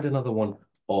 company acquired another one,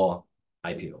 or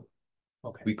IPO.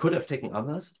 Okay. We could have taken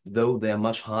others, though they are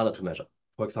much harder to measure.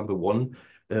 For example, one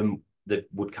that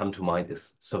would come to mind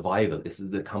is survival. Is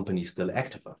the company still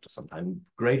active after some time?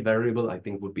 Great variable, I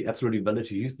think, would be absolutely valid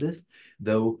to use this,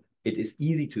 though it is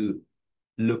easy to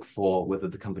look for whether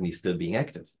the company is still being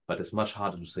active, but it's much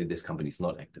harder to say this company is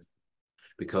not active.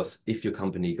 Because if your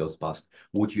company goes bust,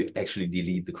 would you actually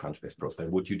delete the Crunchbase profile?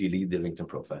 Would you delete the LinkedIn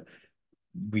profile?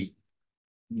 We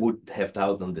would have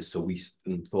doubts on this, so we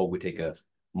thought we'd take a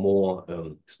more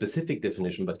specific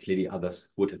definition, but clearly others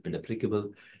would have been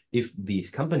applicable. If these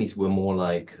companies were more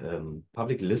like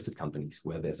publicly listed companies,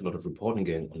 where there's a lot of reporting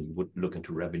going on, you would look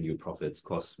into revenue, profits,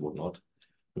 costs, whatnot.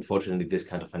 Unfortunately, this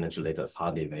kind of financial data is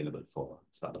hardly available for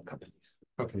startup companies.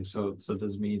 Okay, so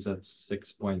this means that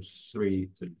 6.3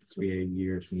 to 3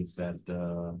 years means that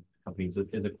companies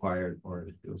is acquired or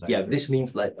it was Yeah, acquired? this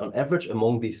means like on average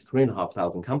among these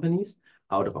 3,500 companies,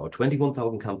 out of our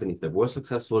 21,000 companies that were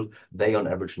successful, they on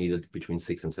average needed between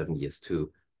 6 and 7 years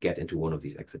to get into one of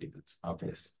these exit events. Okay.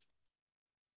 Yes.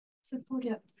 So for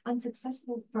the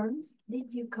unsuccessful firms, did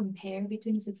you compare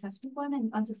between a successful one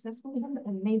and unsuccessful one,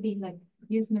 and maybe like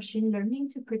use machine learning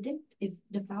to predict if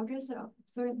the founders are of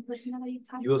certain personality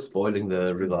type? You're spoiling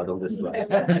the result on this slide.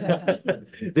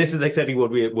 This is exactly what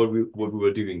we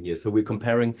were doing here. So we're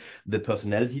comparing the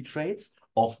personality traits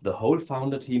of the whole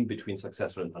founder team between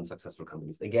successful and unsuccessful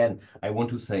companies. Again, I want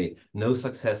to say no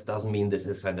success doesn't mean this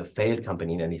is kind of failed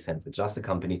company in any sense. It's just a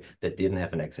company that didn't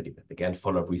have an exit event. Again,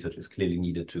 follow-up research is clearly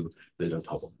needed to build on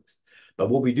top of this. But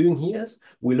what we're doing here is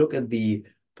we look at the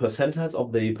percentiles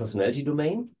of the personality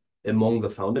domain among the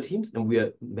founder teams, and we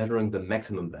are measuring the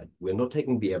maximum value. We're not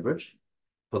taking the average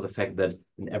for the fact that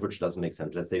an average doesn't make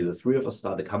sense. Let's say the three of us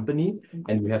start a company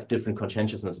and we have different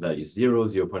conscientiousness values, 0,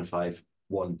 0.5,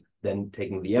 1. Then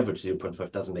taking the average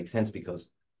 0.5 doesn't make sense because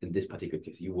in this particular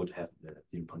case, you would have the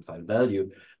 0.5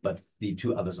 value, but the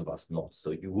two others of us not.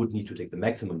 So you would need to take the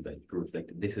maximum value to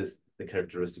reflect this is the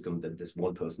characteristic that this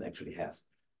one person actually has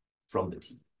from the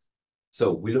team.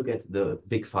 So we look at the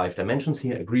big 5 dimensions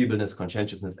here: agreeableness,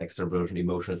 conscientiousness, extraversion,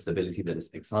 emotional stability, that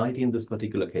is anxiety in this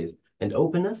particular case, and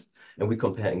openness. And we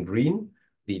compare in green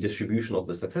the distribution of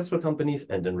the successful companies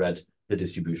and in red the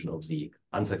distribution of the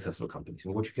unsuccessful companies.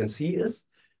 And what you can see is,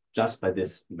 just by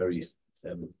this very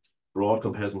broad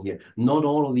comparison here, not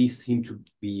all of these seem to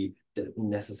be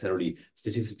necessarily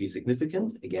statistically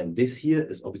significant. Again, this here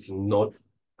is obviously not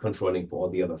controlling for all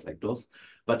the other factors,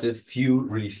 but a few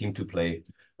really seem to play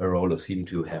a role or seem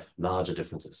to have larger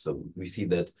differences. So we see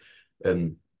that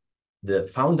the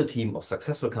founder team of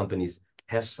successful companies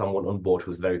has someone on board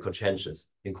who's very conscientious,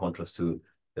 in contrast to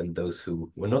those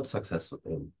who were not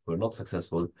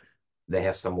successful. They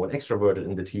have someone extroverted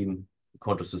in the team, in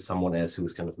contrast to someone else who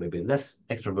is kind of maybe less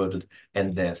extroverted,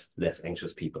 and there's less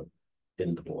anxious people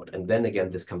in the board. And then again,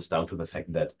 this comes down to the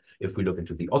fact that if we look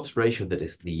into the odds ratio, that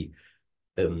is the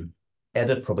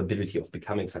added probability of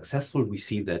becoming successful, we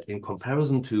see that in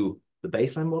comparison to the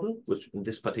baseline model, which in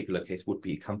this particular case would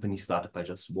be a company started by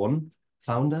just one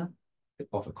founder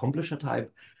of accomplisher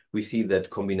type, we see that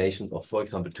combinations of, for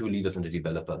example, 2 leaders and a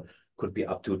developer could be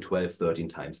up to 12, 13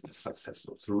 times as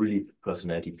successful. So really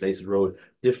personality plays a role.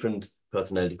 Different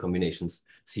personality combinations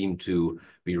seem to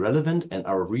be relevant. And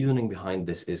our reasoning behind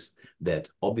this is that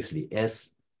obviously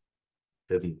as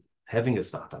having a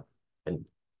startup and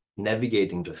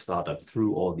navigating the startup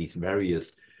through all these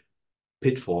various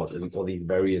pitfalls and all these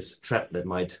various traps that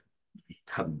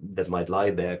might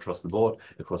lie there across the board,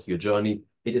 across your journey,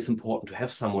 it is important to have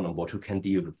someone on board who can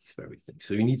deal with these very things.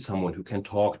 So you need someone who can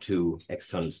talk to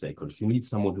external stakeholders. You need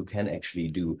someone who can actually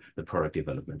do the product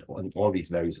development and all these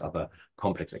various other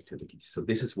complex activities. So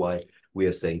this is why we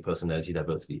are saying personality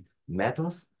diversity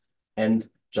matters. And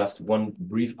just one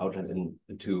brief outline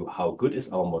into how good is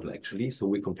our model actually. So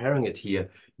we're comparing it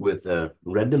here with a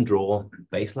random draw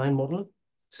baseline model.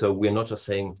 So we're not just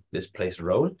saying this plays a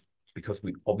role, because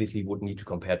we obviously would need to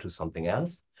compare to something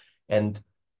else. And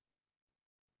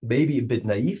maybe a bit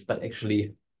naive, but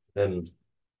actually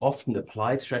often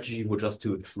applied strategy would just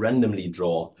to randomly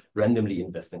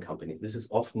invest in companies. This is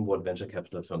often what venture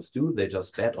capital firms do. They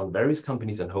just bet on various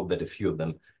companies and hope that a few of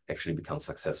them actually become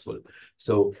successful.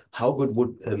 So how good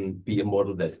would be a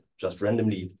model that just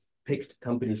randomly picked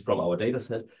companies from our data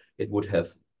set? It would have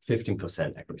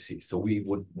 15% accuracy. So we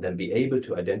would then be able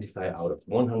to identify out of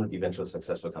 100 eventual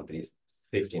successful companies,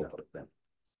 15 out of them.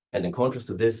 And in contrast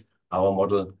to this, our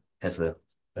model has a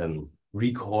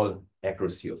recall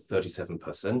accuracy of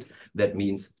 37%. That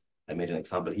means, I made an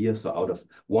example here, so out of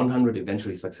 100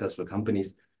 eventually successful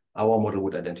companies, our model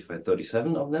would identify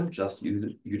 37 of them, just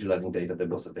utilizing data that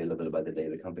was available by the day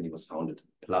the company was founded,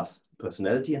 plus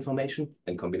personality information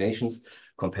and combinations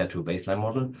compared to a baseline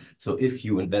model. So if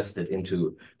you invested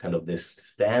into kind of this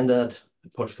standard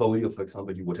portfolio, for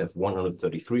example, you would have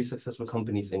 133 successful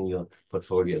companies in your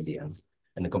portfolio at the end.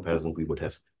 And in comparison, we would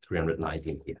have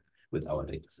 319 here with our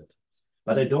data set.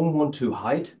 But I don't want to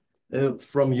hide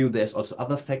from you, there's also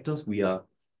other factors. We are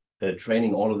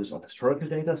training all of this on historical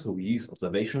data, so we use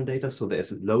observational data. So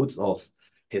there's loads of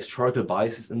historical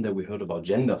biases in there. We heard about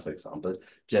gender, for example,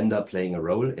 gender playing a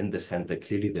role in the sense that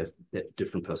clearly there's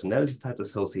different personality types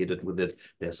associated with it.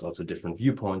 There's also different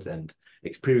viewpoints and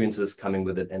experiences coming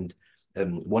with it. And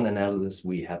one analysis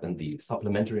we have in the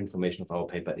supplementary information of our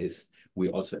paper is we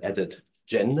also added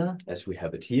gender as we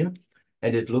have it here.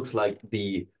 And it looks like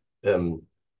the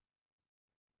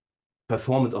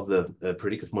performance of the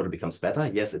predictive model becomes better.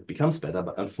 Yes, it becomes better,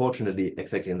 but unfortunately,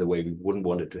 exactly in the way we wouldn't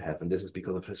want it to happen. This is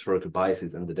because of historical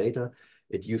biases in the data.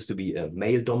 It used to be a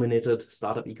male-dominated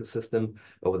startup ecosystem.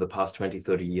 Over the past 20,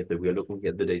 30 years that we are looking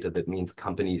at the data, that means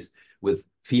companies with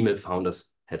female founders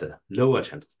had a lower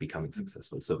chance of becoming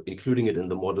successful. So including it in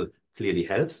the model clearly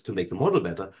helps to make the model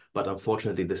better, but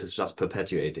unfortunately, this is just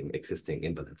perpetuating existing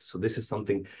imbalance. So this is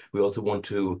something we also want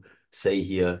to say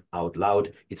here out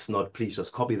loud. It's not, please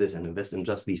just copy this and invest in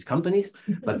just these companies,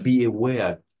 but be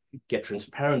aware, get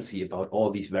transparency about all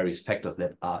these various factors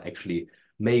that are actually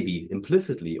maybe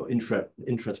implicitly or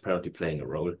intransparently playing a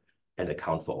role, and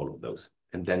account for all of those,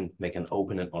 and then make an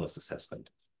open and honest assessment.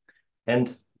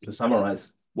 And to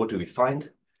summarize, what do we find?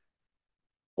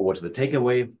 Or what's the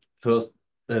takeaway? First,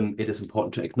 it is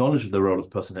important to acknowledge the role of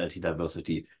personality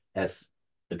diversity as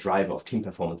a driver of team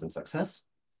performance and success.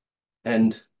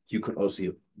 And you could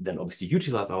also then obviously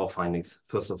utilize our findings,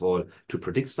 first of all, to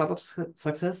predict startup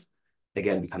success,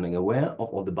 again, becoming aware of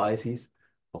all the biases,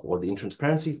 of all the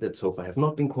intransparencies that so far have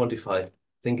not been quantified.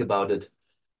 Think about it.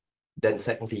 Then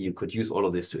secondly, you could use all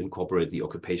of this to incorporate the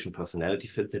occupation personality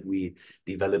fit that we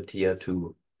developed here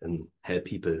to help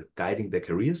people guiding their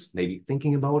careers, maybe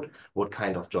thinking about what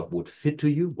kind of job would fit to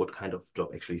you, what kind of job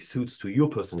actually suits to your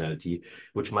personality,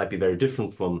 which might be very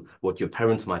different from what your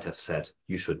parents might have said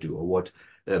you should do, or what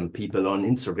people on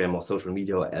Instagram or social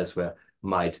media or elsewhere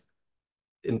might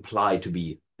imply to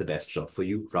be the best job for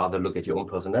you. Rather look at your own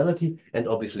personality and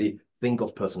obviously think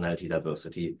of personality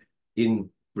diversity in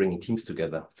bringing teams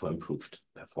together for improved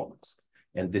performance.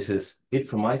 And this is it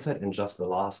from my side. And just the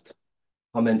last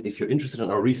comment, if you're interested in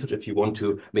our research, if you want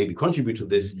to maybe contribute to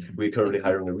this, we're currently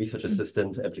hiring a research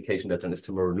assistant. Application deadline is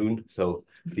tomorrow noon, so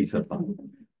please apply.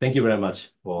 Thank you very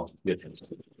much for your attention.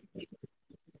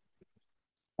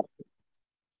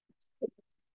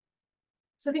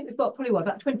 So I think we've got probably, what,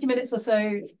 about 20 minutes or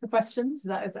so for questions. Is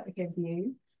that okay with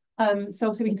you? So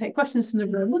obviously we can take questions from the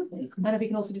room, and if we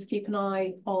can also just keep an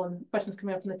eye on questions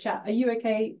coming up in the chat. Are you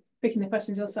okay picking the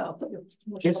questions yourself?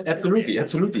 Yes, absolutely,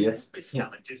 absolutely, yes. It's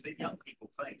challenges that young people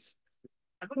face.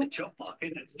 And with the job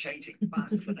market that's changing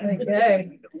fast. There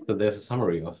you go. So there's a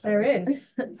summary of. There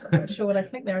is. I'm not sure what I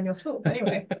clicked there on your talk, but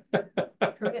anyway.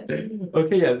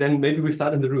 Okay, yeah, then maybe we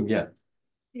start in the room, yeah.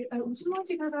 Would you like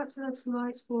to go back to the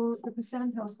slides for the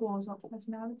percentile scores of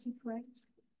personality traits?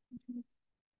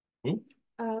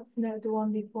 No, the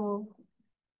one before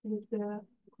with the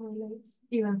correlate.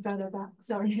 Even further back,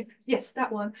 sorry. Yes,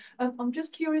 that one. I'm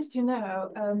just curious to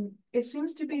know, it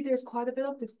seems to be there's quite a bit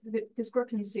of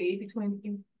discrepancy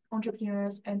between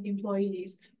entrepreneurs and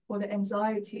employees for the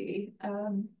anxiety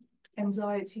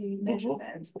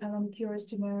measurements. And I'm curious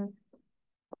to know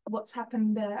what's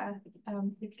happened there.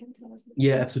 If you can tell us.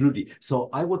 Yeah, absolutely. So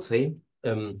I would say,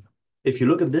 if you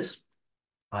look at this,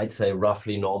 I'd say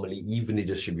roughly normally evenly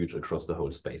distributed across the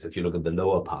whole space. If you look at the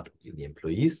lower part, the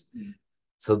employees,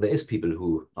 so there is people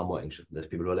who are more anxious, there's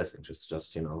people who are less anxious,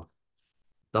 just, you know,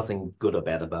 nothing good or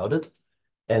bad about it.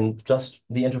 And just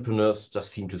the entrepreneurs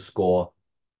just seem to score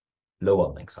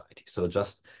lower on anxiety. So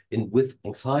just with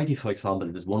anxiety, for example,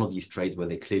 it is one of these traits where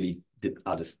they clearly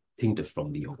are distinctive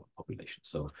from the overall population.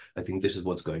 So I think this is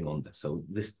what's going on there. So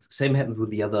this same happens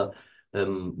with the other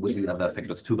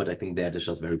factors too, but I think that is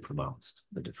just very pronounced,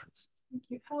 the difference. Thank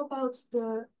you. How about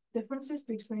the differences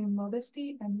between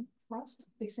modesty and trust?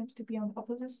 They seem to be on the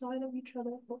opposite side of each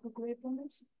other for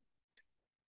agreeableness.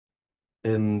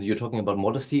 You're talking about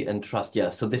modesty and trust, yeah.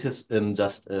 So this is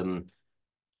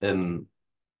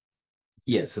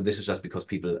yeah. So this is just because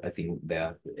people, I think,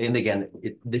 they're, and again,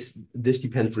 this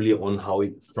depends really on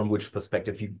from which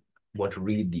perspective you want to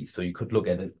read these. So you could look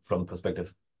at it from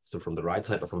perspective. So from the right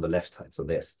side or from the left side. So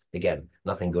there's, again,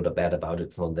 nothing good or bad about it.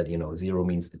 It's not that, you know, 0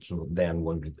 means it's not there and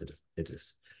 1 means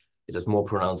it is more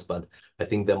pronounced. But I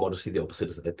think their modesty, the opposite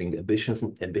is, I think, ambition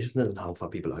and how far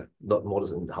people are not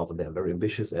modest and how far they are very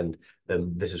ambitious. And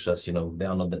this is just, you know, they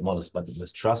are not that modest. But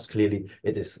with trust, clearly,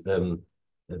 it is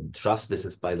trust. This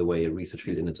is, by the way, a research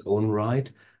field in its own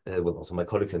right. With also my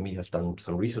colleagues and me have done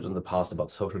some research in the past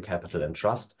about social capital and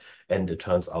trust. And it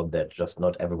turns out that just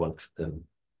not everyone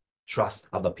trust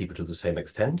other people to the same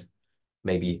extent,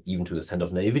 maybe even to the extent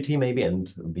of naivety, maybe,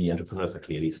 and the entrepreneurs are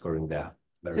clearly scoring there.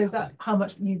 So is that how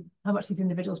much these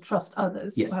individuals trust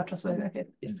others? Yes. Or how trustworthy? Okay.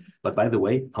 Yeah. But by the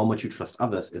way, how much you trust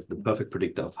others is the perfect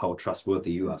predictor of how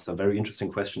trustworthy you are. So a very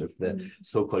interesting question is the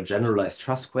so-called generalized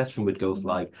trust question, which goes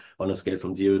like on a scale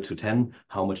from 0 to 10,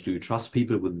 how much do you trust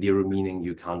people, with 0 meaning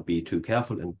you can't be too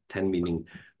careful and 10 meaning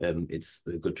It's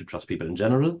good to trust people in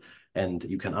general, and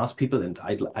you can ask people. And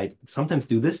I sometimes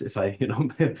do this if I,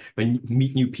 when you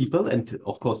meet new people, and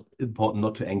of course, important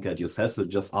not to anchor it yourself. So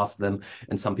just ask them,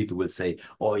 and some people will say,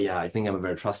 "Oh yeah, I think I'm a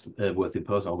very trustworthy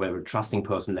person, or very trusting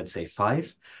person." Let's say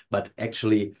 5, but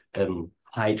actually,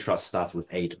 high trust starts with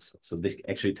 8. So this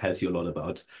actually tells you a lot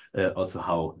about also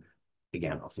how,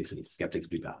 again, obviously, skeptics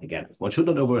do that. Again, one should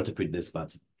not overinterpret this,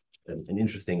 but an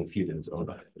interesting field in its own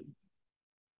right.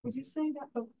 Would you say that,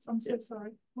 oh, I'm so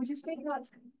sorry. Would you say that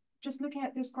just looking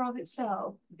at this graph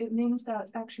itself, it means that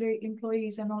actually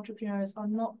employees and entrepreneurs are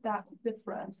not that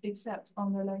different except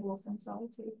on the level of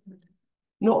anxiety?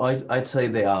 No, I'd say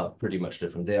they are pretty much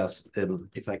different. They are,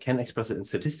 if I can express it in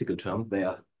statistical terms, they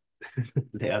are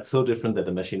they are so different that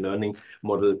a machine learning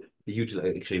model,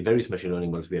 actually various machine learning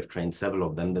models, we have trained several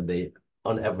of them, that they,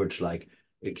 on average, like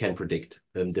it can predict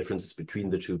differences between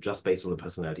the two just based on the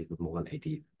personality with more than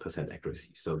 80% accuracy.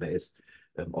 So there is,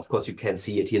 of course, you can't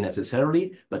see it here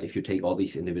necessarily, but if you take all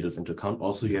these individuals into account,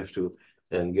 also you have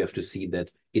to see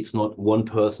that it's not one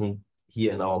person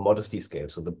here in our modesty scale.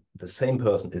 So the same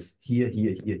person is here,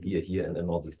 and then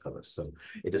all these others. So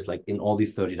it is like in all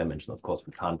these 30 dimensions. Of course,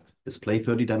 we can't display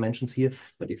 30 dimensions here,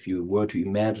 but if you were to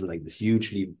imagine like this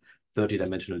hugely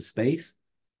 30-dimensional space,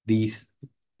 these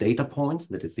data points,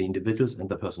 that is the individuals and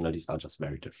the personalities, are just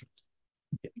very different.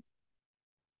 Yeah.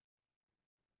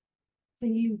 So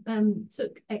you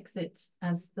took exit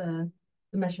as the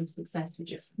measure of success,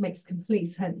 which makes complete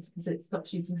sense because it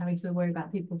stops you from having to worry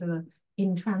about people who are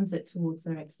in transit towards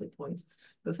their exit point.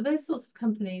 But for those sorts of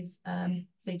companies,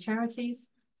 say charities,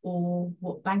 or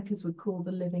what bankers would call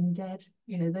the living dead,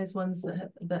 those ones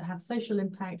that have social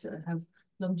impact, that have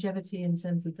longevity in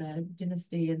terms of their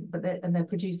dynasty, but they're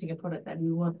producing a product that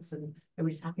everyone wants and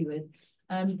everybody's happy with.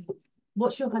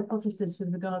 What's your hypothesis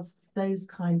with regards to those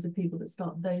kinds of people that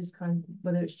start those kind,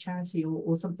 whether it's charity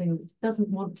or something that doesn't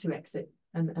want to exit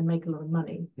and make a lot of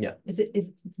money? Yeah.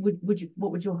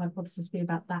 What would your hypothesis be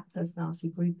about that personality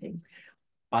grouping?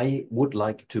 I would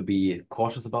like to be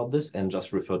cautious about this and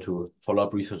just refer to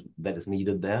follow-up research that is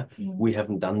needed there. We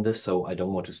haven't done this, so I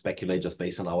don't want to speculate just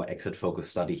based on our exit focus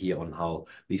study here on how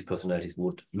these personalities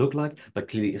would look like, but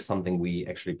clearly is something we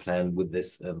actually plan with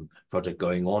this project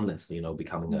going on as,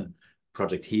 becoming a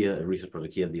project here, a research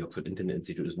project here at the Oxford Internet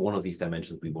Institute is one of these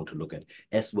dimensions we want to look at,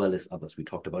 as well as others. We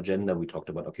talked about gender, we talked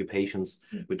about occupations,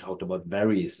 we talked about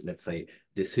various, let's say,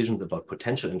 decisions about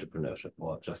potential entrepreneurship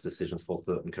or just decisions for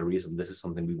certain careers, and this is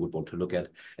something we would want to look at.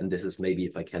 And this is maybe,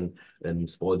 if I can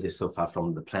spoil this so far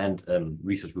from the planned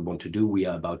research we want to do, we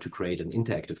are about to create an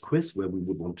interactive quiz where we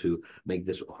would want to make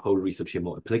this whole research here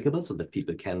more applicable so that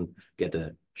people can get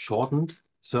a shortened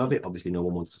survey. Obviously, no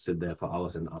one wants to sit there for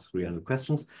hours and ask 300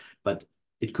 questions, but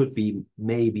it could be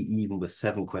maybe even with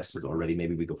 7 questions already.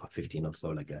 Maybe we go for 15 or so,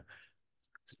 like a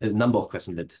number of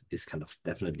questions that is kind of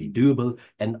definitely doable,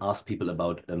 and ask people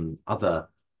about other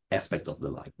aspects of their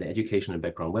life, their education and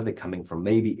background, where they're coming from,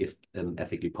 maybe if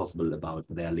ethically possible about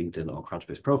their LinkedIn or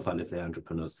Crunchbase profile if they're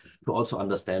entrepreneurs, to also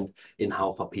understand in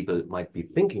how far people might be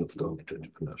thinking of going into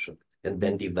entrepreneurship, and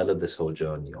then develop this whole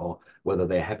journey, or whether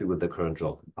they're happy with their current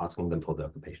job, asking them for their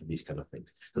occupation, these kind of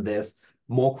things. So there's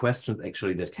more questions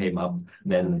actually that came up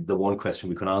than the one question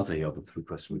we can answer here, or the 3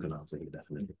 questions we can answer here,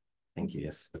 definitely. Thank you,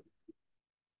 yes.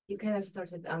 You kind of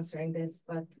started answering this,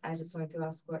 but I just wanted to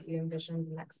ask what you envision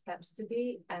the next steps to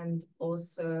be, and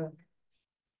also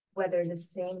whether the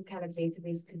same kind of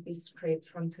database could be scraped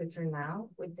from Twitter now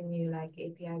with the new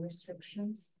API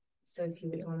restrictions. So if you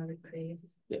would want to recreate.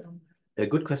 Yeah. A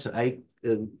good question.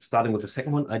 Starting with the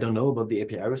second one, I don't know about the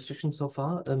API restrictions so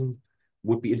far.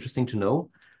 Would be interesting to know.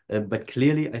 But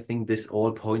clearly, I think this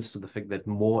all points to the fact that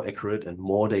more accurate and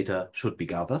more data should be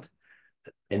gathered,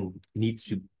 and needs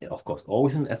to, of course,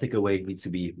 always in an ethical way, needs to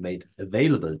be made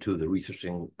available to the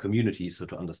researching community, so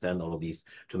to understand all of these,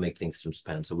 to make things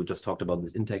transparent. So we just talked about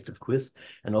this interactive quiz,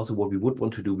 and also what we would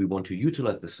want to do, we want to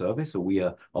utilize the survey. So we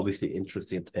are obviously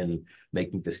interested in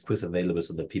making this quiz available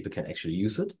so that people can actually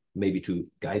use it, maybe to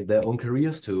guide their own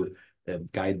careers, to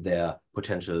guide their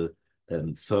potential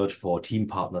search for team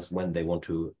partners when they want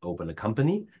to open a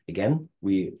company. Again,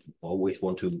 we always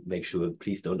want to make sure,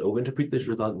 please don't overinterpret this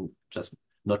result and just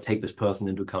not take this person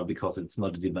into account because it's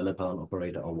not a developer, an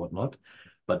operator or whatnot,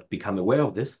 but become aware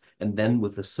of this. And then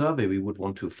with the survey, we would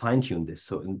want to fine tune this.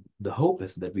 So the hope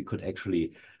is that we could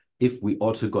actually, if we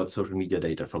also got social media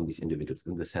data from these individuals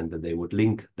in the sense that they would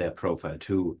link their profile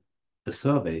to the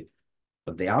survey,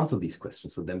 but they answer these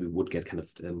questions, so then we would get kind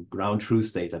of ground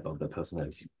truth data about their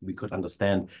personality. We could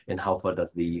understand in how far does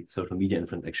the social media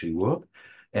influence actually work.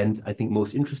 And I think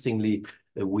most interestingly,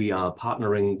 we are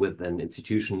partnering with an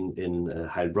institution in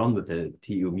Heilbronn, with the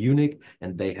TU Munich,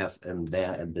 and they have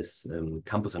there at this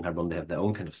campus in Heilbronn, they have their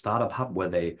own kind of startup hub where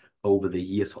they, over the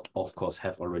years, of course,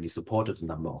 have already supported a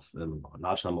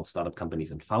large number of startup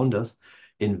companies and founders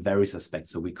in various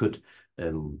aspects. So we could,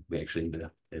 we're actually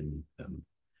in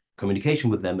communication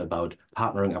with them about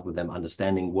partnering up with them,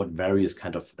 understanding what various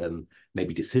kind of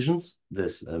maybe decisions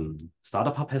this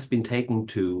startup hub has been taken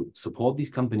to support these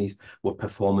companies, what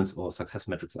performance or success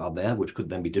metrics are there, which could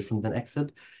then be different than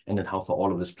exit, and then how far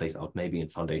all of this plays out, maybe in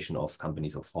foundation of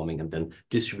companies or forming, and then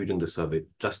distributing the survey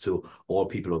just to all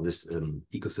people of this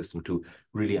ecosystem to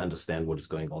really understand what is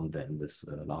going on there in this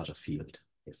larger field.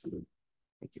 Yes,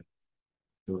 thank you.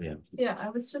 Yeah, I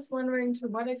was just wondering to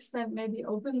what extent maybe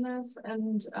openness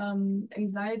and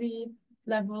anxiety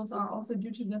levels are also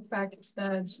due to the fact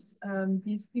that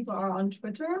these people are on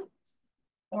Twitter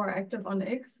or active on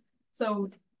X. So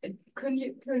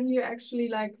couldn't you actually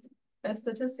like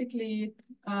statistically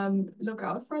look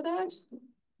out for that?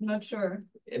 I'm not sure.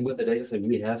 And with the data set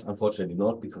we have, unfortunately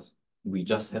not, because we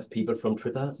just have people from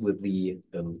Twitter. With the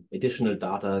additional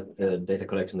data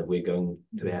collection that we're going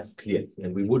to have cleared,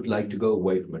 and we would like to go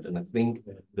away from it. And I think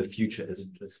the future is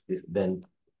then,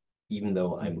 even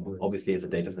though I'm obviously as a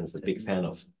data scientist a big fan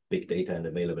of big data and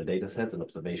available data sets and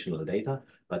observational data,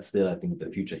 but still I think the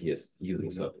future here is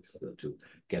using surveys to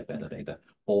get better data,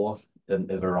 or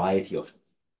a variety of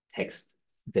text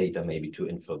data maybe to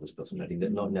infer this personality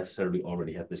that not necessarily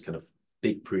already have this kind of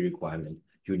big pre-requirement.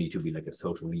 You need to be like a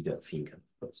social media theme kind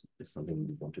of person. It's something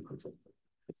we want to control.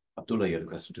 Abdullah, you had a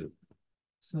question too.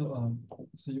 So,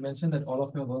 so you mentioned that all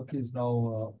of your work is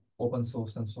now open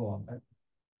source and so on, right?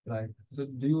 Like, so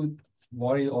do you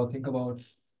worry or think about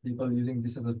people using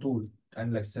this as a tool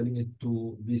and like selling it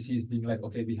to VCs, being like,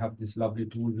 okay, we have this lovely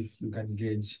tool which you can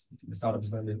gauge if the startup is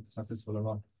going to be successful or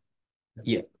not?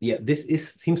 Yeah, this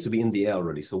seems to be in the air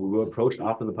already. So we were approached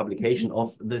after the publication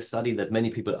of this study that many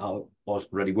people are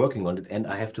already working on it. And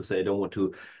I have to say, I don't want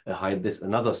to hide this.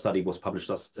 Another study was published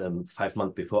just 5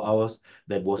 months before ours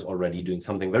that was already doing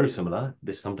something very similar.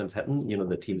 This sometimes happens, you know,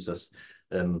 the teams just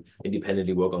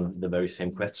independently work on the very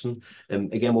same question.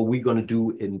 Again, what we're going to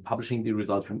do in publishing the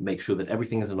results, we make sure that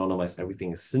everything is anonymized,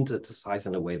 everything is synthesized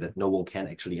in a way that no one can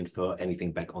actually infer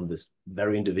anything back on this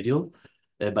very individual.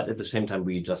 But at the same time,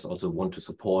 we just also want to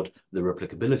support the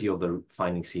replicability of the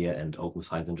findings here and open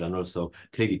science in general. So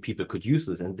clearly people could use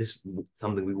this, and this is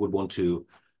something we would want to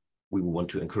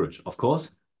encourage. Of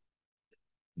course,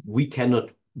 we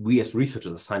as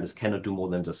researchers, as scientists, cannot do more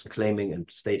than just claiming and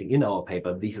stating in our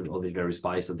paper, these are all the various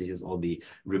biases, these is all the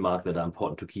remarks that are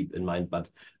important to keep in mind. But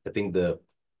I think the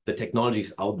technology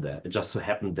is out there. It just so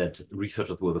happened that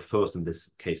researchers were the first in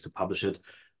this case to publish it.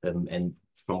 And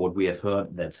from what we have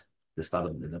heard, that the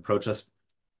startup that approach us,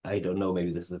 I don't know,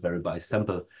 maybe this is a very biased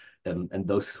sample, and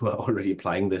those who are already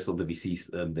applying this, or the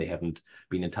VCs, they haven't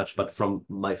been in touch. But from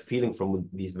my feeling from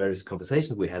these various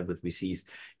conversations we had with VCs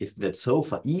is that so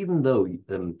far, even though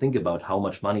think about how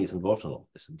much money is involved in all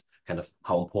this and kind of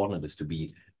how important it is to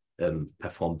be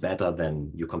perform better than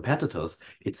your competitors,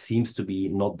 it seems to be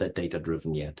not that data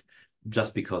driven yet.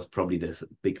 Just because probably there's a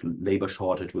big labor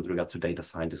shortage with regards to data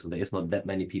scientists, and there is not that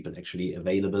many people actually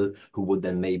available who would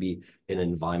then maybe in an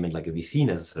environment like a VC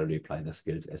necessarily apply their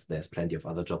skills, as there's plenty of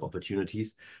other job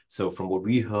opportunities. So from what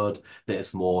we heard, there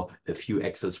is more a few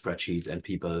Excel spreadsheets and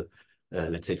people,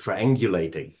 let's say,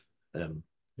 triangulating,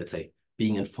 let's say,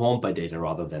 being informed by data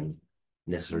rather than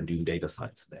necessarily doing data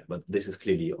science there. But this is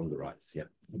clearly on the rise, yeah.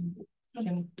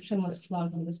 Shameless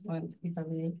plug on this point, if I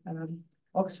may.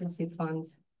 Oxford Seed Fund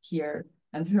here,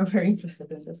 and we're very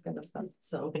interested in this kind of stuff.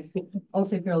 So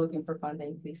also, if you're looking for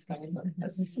funding, please come in with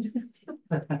us.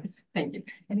 Thank you.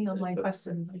 Any online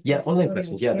questions? Yeah, online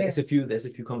questions. Yeah, there's a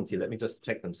few comments here. Let me just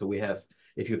check them. So we have,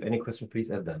 if you have any questions, please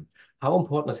add them. How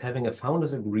important is having a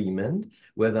founders agreement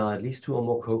where there are at least 2 or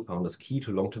more co-founders key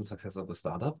to long-term success of a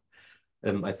startup?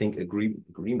 I think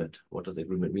agreement. What does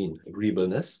agreement mean?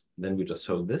 Agreeableness. Then we just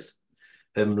showed this.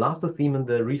 Last theme in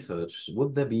the research.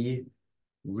 Would there be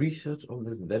research on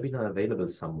this webinar available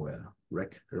somewhere?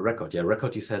 Record, yeah,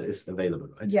 record you said is available,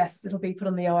 right? Yes, it'll be put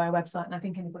on the OI website, and I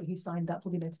think anybody who signed up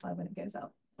will be notified when it goes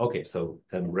out. Okay, so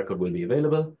record will be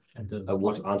available. I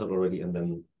was answered already, and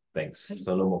then thanks.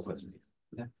 So no more questions.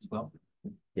 Yeah, well,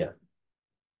 yeah.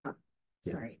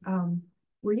 Sorry.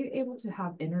 Were you able to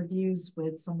have interviews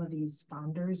with some of these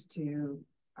founders to,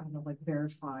 I don't know, like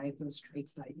verify those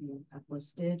traits that you have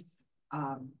listed?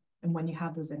 And when you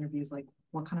have those interviews, like,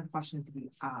 what kind of questions do you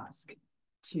ask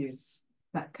to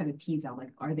that kind of tease out,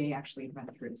 like, are they actually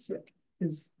inventors?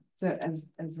 Because so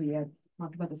as we had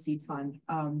talked about the seed fund,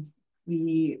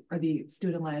 we are the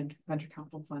student-led venture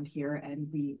capital fund here, and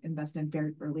we invest in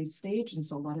very early stage. And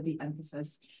so a lot of the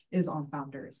emphasis is on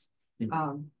founders.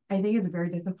 I think it's very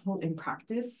difficult in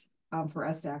practice for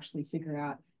us to actually figure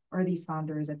out, are these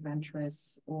founders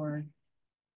adventurous or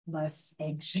less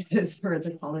anxious for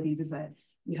the qualities that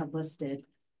you have listed?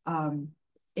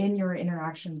 In your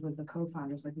interactions with the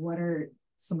co-founders, like what are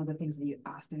some of the things that you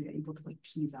asked and you're able to like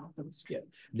tease out those traits?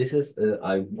 Yeah, this is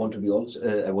I want to be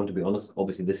honest.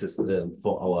 Obviously, this is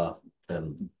for our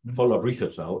follow-up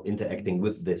research now, interacting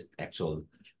with this actual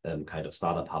kind of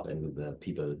startup hub and with the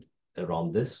people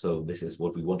around this. So this is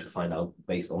what we want to find out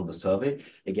based on the survey.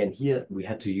 Again, here we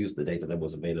had to use the data that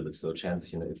was available. So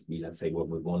chances, if we, let's say, work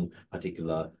with one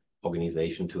particular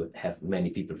organization, to have many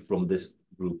people from this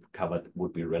group covered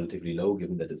would be relatively low,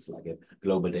 given that it's like a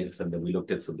global data set that we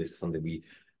looked at. So this is something we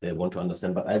want to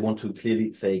understand. But I want to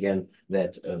clearly say again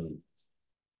that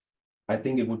I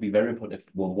think it would be very important if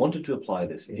one wanted to apply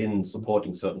this in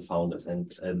supporting certain founders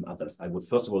and others. I would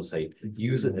first of all say,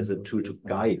 use it as a tool to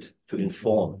guide, to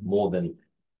inform more than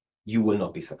you will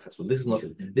not be successful. This is not,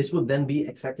 this would then be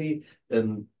exactly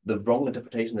the wrong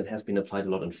interpretation that has been applied a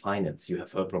lot in finance. You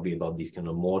have heard probably about these kind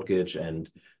of mortgage and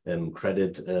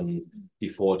credit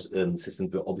default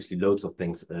systems, where obviously loads of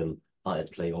things are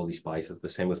at play, all these biases. The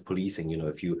same with policing.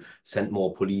 If you send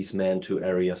more policemen to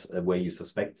areas where you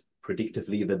suspect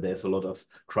predictively that there's a lot of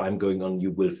crime going on,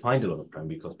 you will find a lot of crime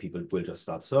because people will just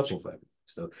start searching for it.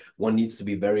 So one needs to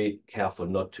be very careful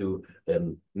not to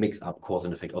mix up cause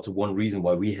and effect. Also, one reason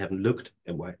why we haven't looked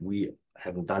and why we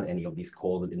haven't done any of these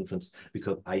causal inference,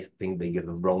 because I think they give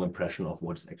a wrong impression of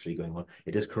what's actually going on.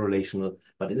 It is correlational,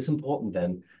 but it is important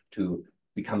then to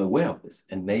become aware of this.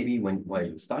 And maybe while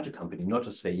you start a company, not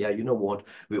just say, yeah, you know what,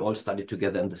 we all studied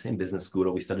together in the same business school,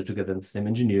 or we studied together in the same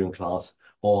engineering class,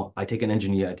 or I take an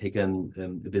engineer, I take a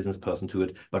business person to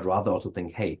it, but rather also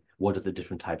think, hey, what are the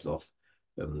different types of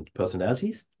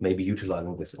personalities, maybe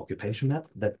utilizing this occupation map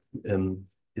that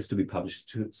is to be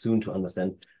published soon, to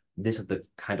understand this is the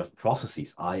kind of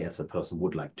processes I as a person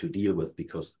would like to deal with,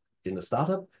 because in a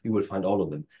startup, you will find all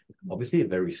of them. Obviously, at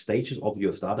various stages of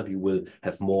your startup, you will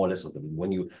have more or less of them.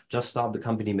 When you just start the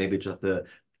company, maybe just the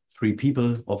 3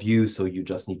 people of you, so you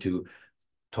just need to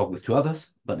talk with 2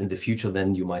 others, but in the future,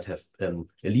 then you might have a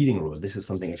leading role. This is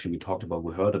something actually we talked about,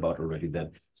 we heard about already, that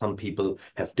some people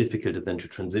have difficulty then to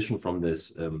transition from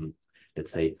this,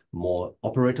 let's say, more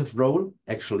operative role,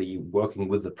 actually working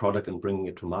with the product and bringing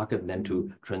it to market, and then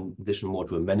to transition more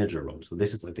to a manager role. So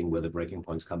this is the thing where the breaking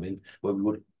points come in, where we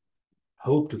would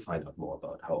hope to find out more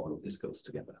about how all of this goes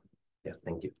together. Yeah,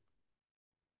 thank you.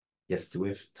 Yes, do we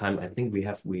have time? I think we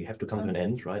have to come to an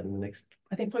end, right? In the next.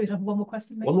 I think probably have one more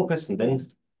question. Maybe. One more question, then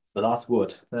the last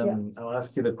word. I'll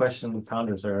ask you the question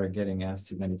founders are getting asked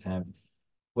too many times.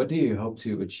 What do you hope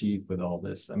to achieve with all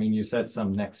this? I mean, you said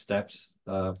some next steps,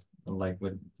 like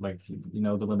the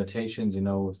limitations,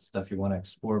 stuff you want to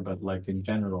explore, but like in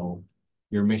general,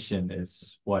 your mission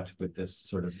is what with this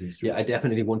sort of research? Yeah, I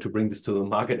definitely want to bring this to the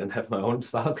market and have my own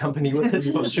startup company with it,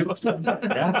 for sure.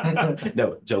 Yeah.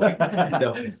 No, joking.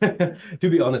 No. To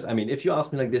be honest, I mean, if you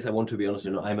ask me like this, I want to be honest,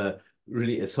 I'm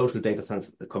really a social data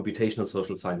science, a computational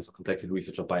social science, complexity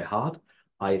researcher by heart.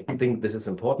 I think this is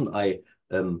important. I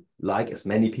like as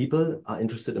many people are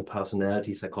interested in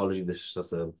personality psychology. This is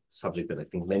just a subject that I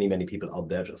think many, many people out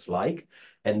there just like.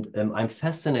 And I'm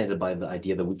fascinated by the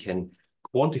idea that we can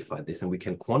quantify this, and we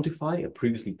can quantify a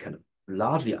previously kind of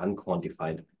largely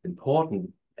unquantified important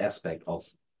aspect of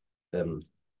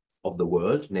the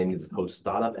world, namely the whole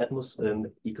startup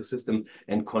ecosystem,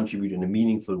 and contribute in a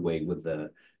meaningful way with the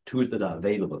tools that are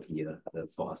available here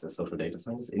for us as social data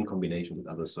scientists in combination with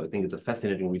others. So I think it's a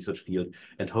fascinating research field,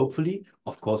 and hopefully,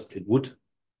 of course, it would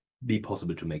be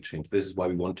possible to make change. This is why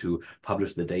we want to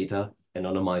publish the data,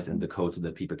 anonymize in the code, so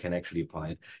that people can actually apply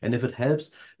it. And if it helps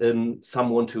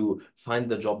someone to find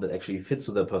the job that actually fits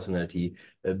to their personality,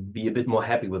 be a bit more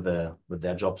happy with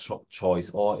their job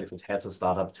choice, or if it helps a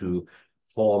startup to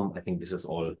form, I think this is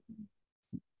all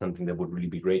something that would really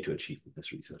be great to achieve with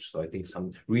this research. So I think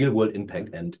some real world impact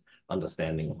and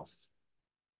understanding of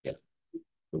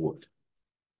the world.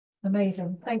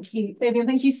 Amazing. Thank you, Fabian.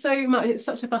 Thank you so much. It's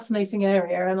such a fascinating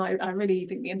area. And I really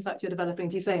think the insights you're developing,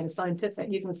 to say, in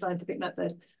using the scientific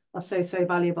method are so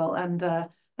valuable. And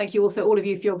thank you also, all of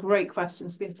you, for your great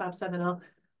questions. It's been a fab seminar.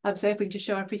 So if we can just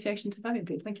show our appreciation to Fabian,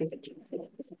 please. Thank you.